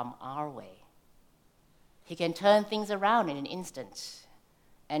to come our way. He can turn things around in an instant.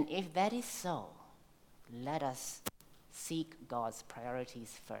 And if that is so, let us seek God's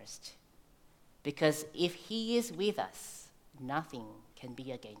priorities first. Because if he is with us, nothing can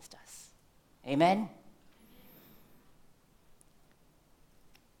be against us. Amen?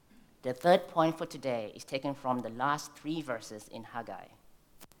 The third point for today is taken from the last 3 verses in Haggai.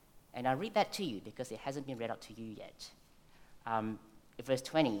 And I'll read that to you because it hasn't been read out to you yet. In verse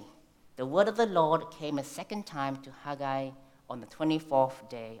 20, the word of the Lord came a second time to Haggai on the 24th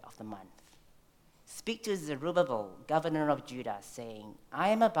day of the month. Speak to Zerubbabel, governor of Judah, saying, I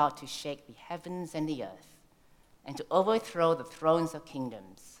am about to shake the heavens and the earth, and to overthrow the thrones of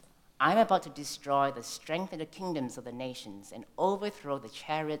kingdoms. I am about to destroy the strength of the kingdoms of the nations, and overthrow the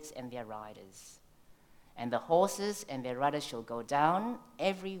chariots and their riders. And the horses and their riders shall go down,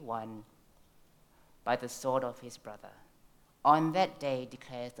 every one by the sword of his brother. On that day,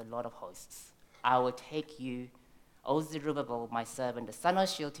 declares the Lord of hosts, I will take you, O Zerubbabel, my servant, the son of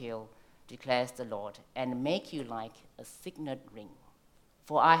Shealtiel, declares the Lord, and make you like a signet ring.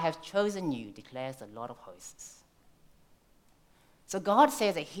 For I have chosen you, declares the Lord of hosts. So God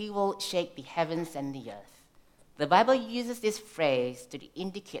says that he will shake the heavens and the earth. The Bible uses this phrase to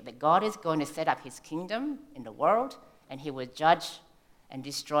indicate that God is going to set up his kingdom in the world, and he will judge and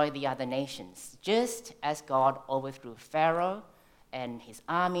destroy the other nations, just as God overthrew Pharaoh and his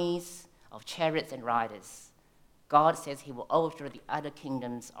armies of chariots and riders. God says he will overthrow the other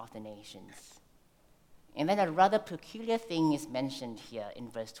kingdoms of the nations. And then a rather peculiar thing is mentioned here in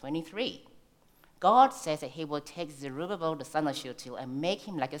verse 23. God says that he will take Zerubbabel, the son of Shealtiel, and make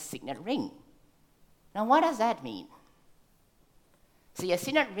him like a signet ring. Now, what does that mean? See, a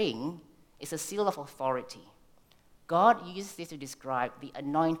signet ring is a seal of authority. God uses this to describe the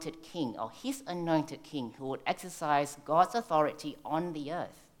anointed king, or his anointed king, who would exercise God's authority on the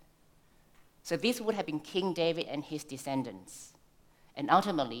earth. So this would have been King David and his descendants, and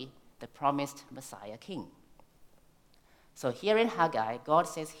ultimately the promised Messiah king. So here in Haggai, God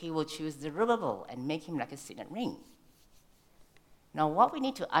says he will choose Zerubbabel and make him like a signet ring. Now, what we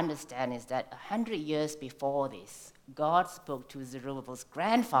need to understand is that 100 years before this, God spoke to Zerubbabel's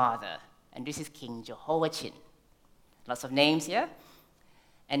grandfather, and this is King Jehoiachin. Lots of names here.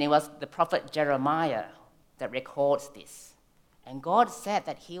 And it was the prophet Jeremiah that records this. And God said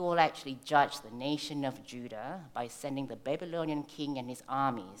that he will actually judge the nation of Judah by sending the Babylonian king and his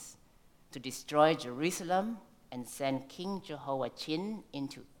armies to destroy Jerusalem and send King Jehoiachin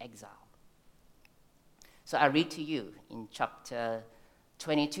into exile. So I read to you in chapter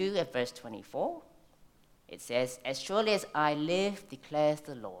 22 at verse 24. It says, As surely as I live, declares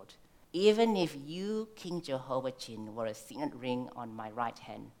the Lord, even if you, King Jehoiachin, were a signet ring on my right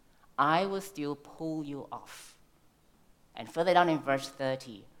hand, I will still pull you off. And further down in verse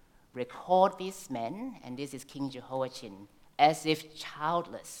 30, record these men, and this is King Jehoiachin, as if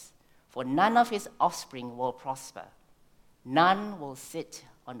childless, for none of his offspring will prosper. None will sit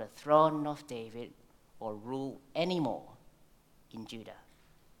on the throne of David or rule anymore in Judah.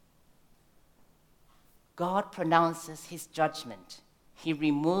 God pronounces his judgment. He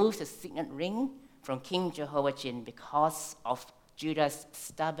removes the signet ring from King Jehoiachin because of Judah's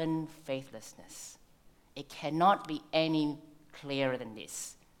stubborn faithlessness. It cannot be any clearer than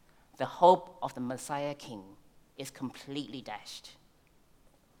this. The hope of the Messiah King is completely dashed.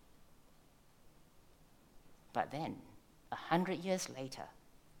 But then, 100 years later,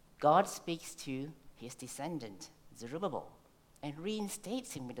 God speaks to his descendant, Zerubbabel, and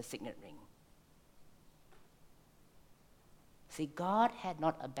reinstates him with the signet ring. See, God had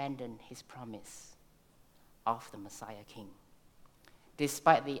not abandoned his promise of the Messiah King.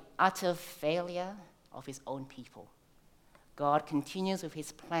 Despite the utter failure of his own people, God continues with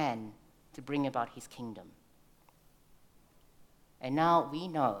his plan to bring about his kingdom. And now we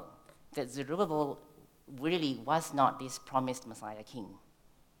know that Zerubbabel really was not this promised Messiah King.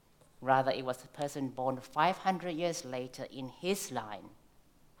 Rather, it was a person born 500 years later in his line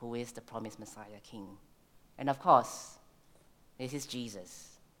who is the promised Messiah King. And of course, this is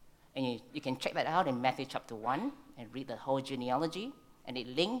Jesus. And you can check that out in Matthew chapter 1 and read the whole genealogy, and it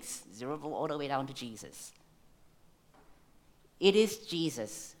links Zerubbabel all the way down to Jesus. It is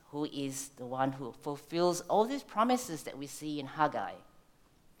Jesus who is the one who fulfills all these promises that we see in Haggai.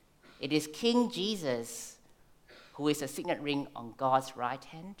 It is King Jesus who is a signet ring on God's right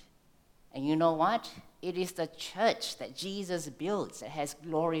hand. And you know what? It is the church that Jesus builds that has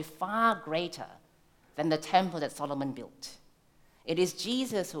glory far greater than the temple that Solomon built. It is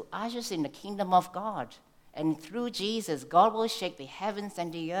Jesus who ushers in the kingdom of God. And through Jesus, God will shake the heavens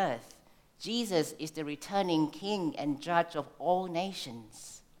and the earth. Jesus is the returning king and judge of all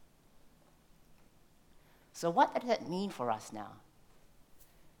nations. So what does that mean for us now?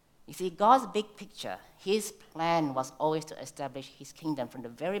 You see, God's big picture, his plan was always to establish his kingdom from the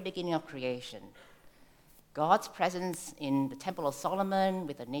very beginning of creation. God's presence in the Temple of Solomon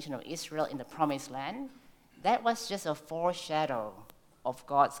with the nation of Israel in the Promised Land, that was just a foreshadow of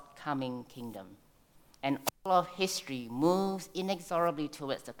God's coming kingdom. And all of history moves inexorably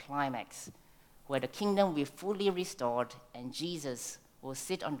towards the climax, where the kingdom will be fully restored and Jesus will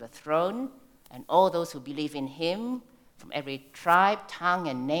sit on the throne, and all those who believe in him from every tribe, tongue,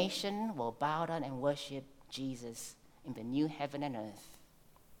 and nation will bow down and worship Jesus in the new heaven and earth.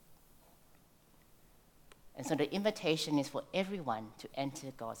 And so the invitation is for everyone to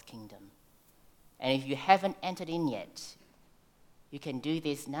enter God's kingdom. And if you haven't entered in yet, you can do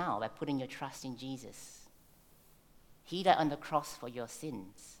this now by putting your trust in Jesus. He died on the cross for your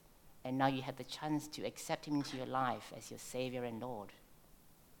sins, and now you have the chance to accept him into your life as your Savior and Lord.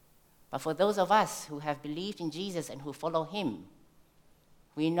 But for those of us who have believed in Jesus and who follow him,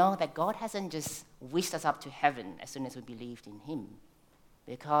 we know that God hasn't just whisked us up to heaven as soon as we believed in him,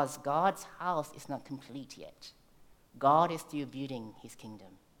 because God's house is not complete yet. God is still building his kingdom.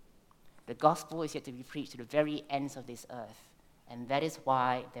 The gospel is yet to be preached to the very ends of this earth, and that is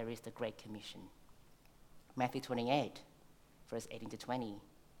why there is the Great Commission. Matthew 28, verse 18 to 20.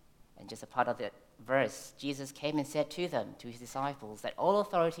 And just a part of that verse, Jesus came and said to them, to his disciples, that all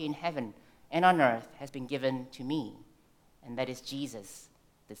authority in heaven and on earth has been given to me, and that is Jesus,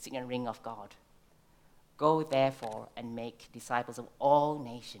 the signet ring of God. Go therefore and make disciples of all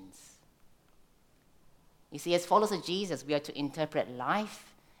nations. You see, as followers of Jesus, we are to interpret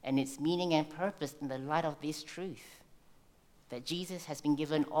life and its meaning and purpose in the light of this truth, that Jesus has been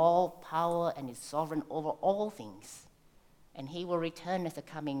given all power and is sovereign over all things, and he will return as the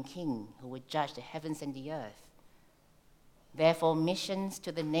coming king who will judge the heavens and the earth. Therefore, missions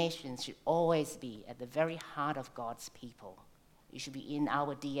to the nations should always be at the very heart of God's people. It should be in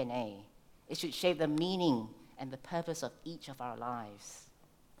our DNA. It should shape the meaning and the purpose of each of our lives.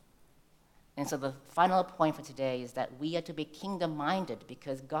 And so the final point for today is that we are to be kingdom-minded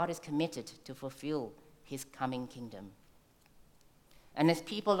because God is committed to fulfill his coming kingdom. And as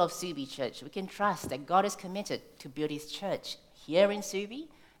people of Subi Church, we can trust that God is committed to build his church here in Subi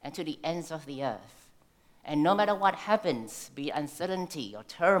and to the ends of the earth. And no matter what happens, be it uncertainty or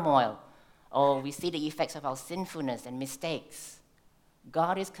turmoil, or we see the effects of our sinfulness and mistakes,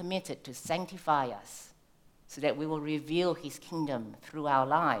 God is committed to sanctify us so that we will reveal his kingdom through our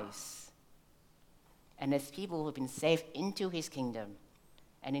lives. And as people who have been saved into his kingdom,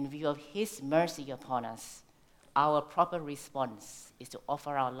 and in view of his mercy upon us, our proper response is to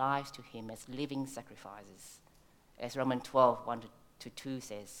offer our lives to him as living sacrifices, as Romans 12, 1-2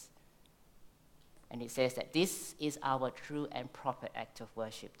 says. And it says that this is our true and proper act of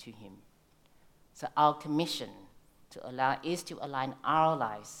worship to him. So our commission is to align our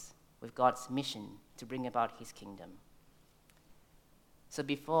lives with God's mission to bring about his kingdom. So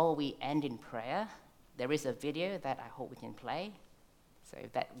before we end in prayer, there is a video that I hope we can play. So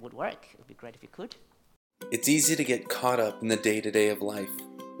if that would work, it would be great if you could. It's easy to get caught up in the day-to-day of life.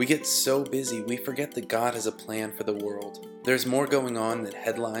 We get so busy, we forget that God has a plan for the world. There's more going on than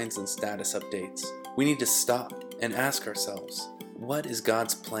headlines and status updates. We need to stop and ask ourselves, what is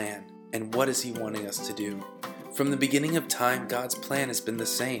God's plan, and what is he wanting us to do? From the beginning of time, God's plan has been the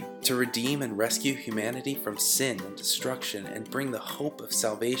same, to redeem and rescue humanity from sin and destruction and bring the hope of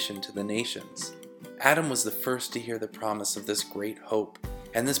salvation to the nations. Adam was the first to hear the promise of this great hope,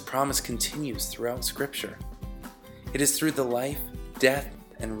 and this promise continues throughout Scripture. It is through the life, death,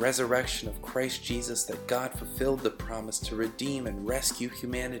 and resurrection of Christ Jesus that God fulfilled the promise to redeem and rescue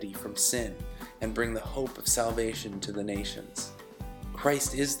humanity from sin and bring the hope of salvation to the nations.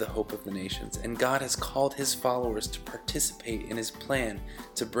 Christ is the hope of the nations, and God has called his followers to participate in his plan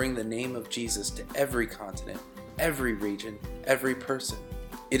to bring the name of Jesus to every continent, every region, every person.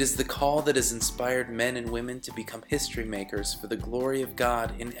 It is the call that has inspired men and women to become history makers for the glory of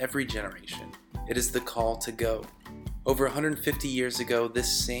God in every generation. It is the call to go. Over 150 years ago, this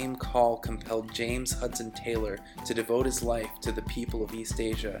same call compelled James Hudson Taylor to devote his life to the people of East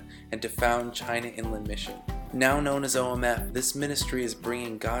Asia and to found China Inland Mission. Now known as OMF, this ministry is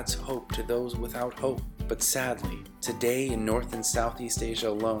bringing God's hope to those without hope. But sadly, today in North and Southeast Asia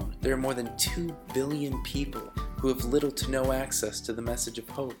alone, there are more than 2 billion people who have little to no access to the message of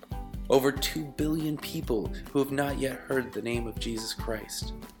hope. Over 2 billion people who have not yet heard the name of Jesus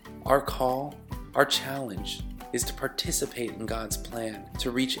Christ. Our call, our challenge, is to participate in God's plan,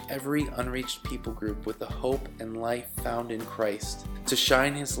 to reach every unreached people group with the hope and life found in Christ, to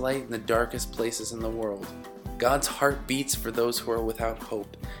shine his light in the darkest places in the world. God's heart beats for those who are without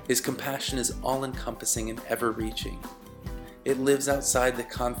hope. His compassion is all-encompassing and ever-reaching. It lives outside the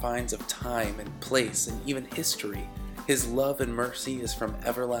confines of time and place and even history. His love and mercy is from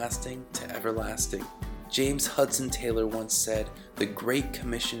everlasting to everlasting. James Hudson Taylor once said, "The Great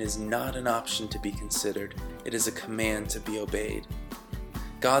Commission is not an option to be considered, it is a command to be obeyed."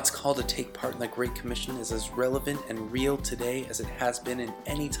 God's call to take part in the Great Commission is as relevant and real today as it has been in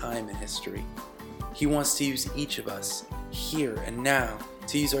any time in history. He wants to use each of us, here and now,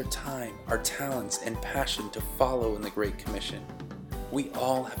 to use our time, our talents, and passion to follow in the Great Commission. We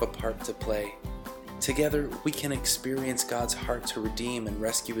all have a part to play. Together, we can experience God's heart to redeem and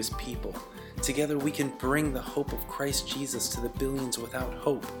rescue His people. Together, we can bring the hope of Christ Jesus to the billions without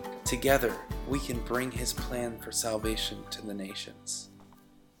hope. Together, we can bring His plan for salvation to the nations.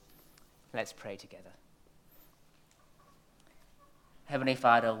 Let's pray together. Heavenly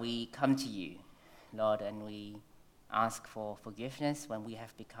Father, we come to you, Lord, and we ask for forgiveness when we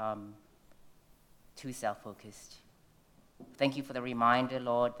have become too self-focused. Thank you for the reminder,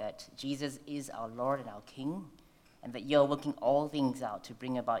 Lord, that Jesus is our Lord and our King, and that you're working all things out to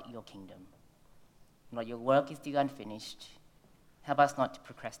bring about your kingdom. Lord, your work is still unfinished. Help us not to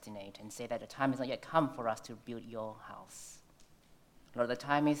procrastinate and say that the time has not yet come for us to build your house. Lord, the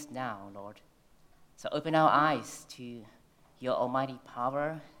time is now, Lord. So open our eyes to your almighty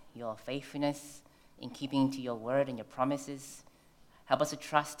power, your faithfulness in keeping to your word and your promises. Help us to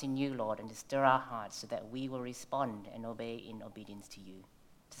trust in you, Lord, and to stir our hearts so that we will respond and obey in obedience to you,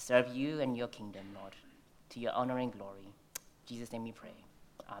 to serve you and your kingdom, Lord, to your honor and glory. In Jesus' name we pray.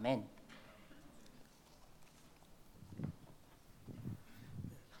 Amen.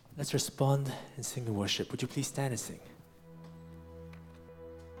 Let's respond and sing in worship. Would you please stand and sing?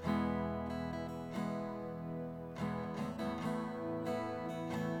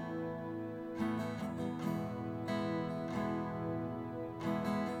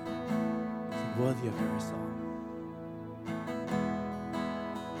 Worthy of every song.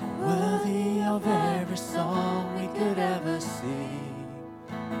 Worthy of every song we could ever sing.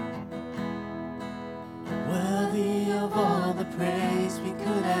 Worthy of all the praise we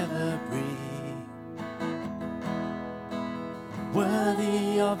could ever bring.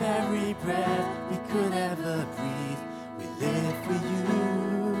 Worthy of every breath we could ever breathe. We live for you.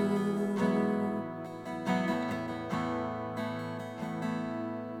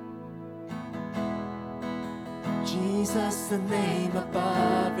 Jesus, the name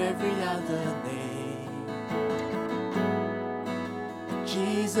above every other name.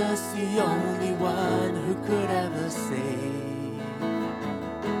 Jesus, the only one who could ever save.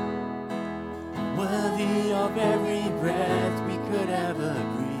 Worthy of every breath we could ever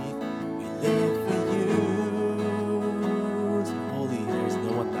breathe. We live for you. Holy, there is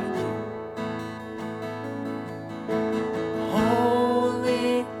no one like you.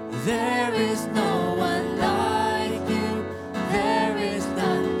 Holy, there is no one like you. There is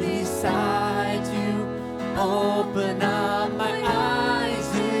none beside you. Open up my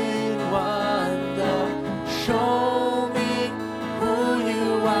eyes in wonder. Show me who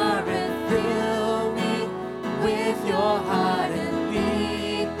you are and fill me with your heart and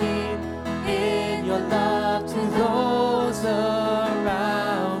lead me in your love to those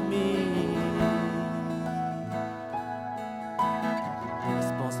around me. In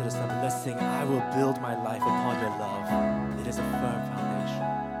response to the sermon, let's sing, I will build my life upon your love. It is a firm foundation.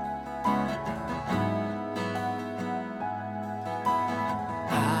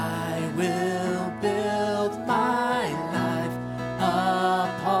 I will build my life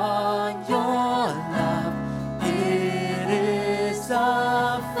upon your love. It is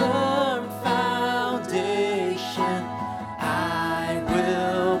a firm foundation. I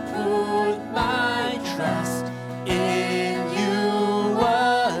will put my trust in you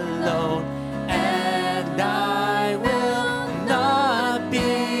alone, and I will not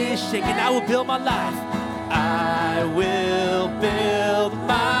be shaken. I will build my life. I will build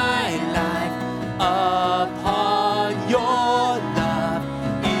my life upon your love.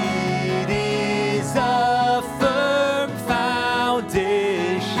 It is a firm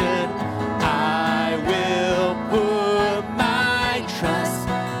foundation. I will put my trust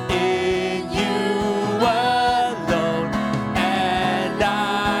in you alone, and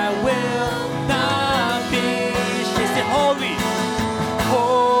I will not be shaken. Holy,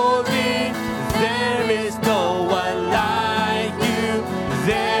 holy, there is no one like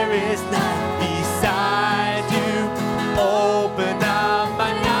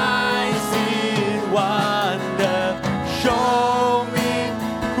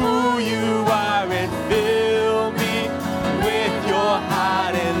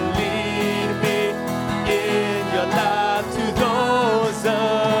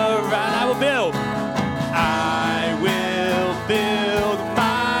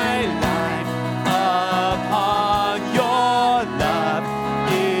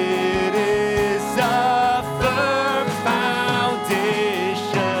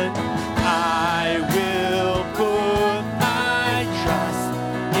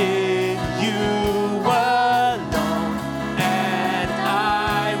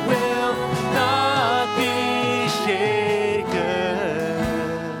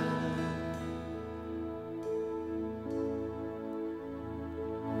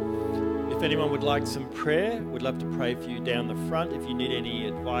anyone would like some prayer, we'd love to pray for you down the front. If you need any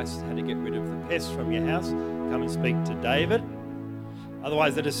advice how to get rid of the pests from your house, come and speak to David.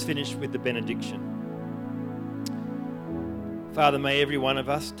 Otherwise, let us finish with the benediction. Father, may every one of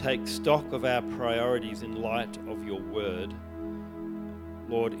us take stock of our priorities in light of your word.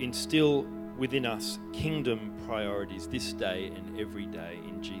 Lord, instill within us kingdom priorities this day and every day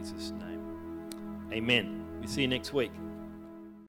in Jesus' name. Amen. We see you next week.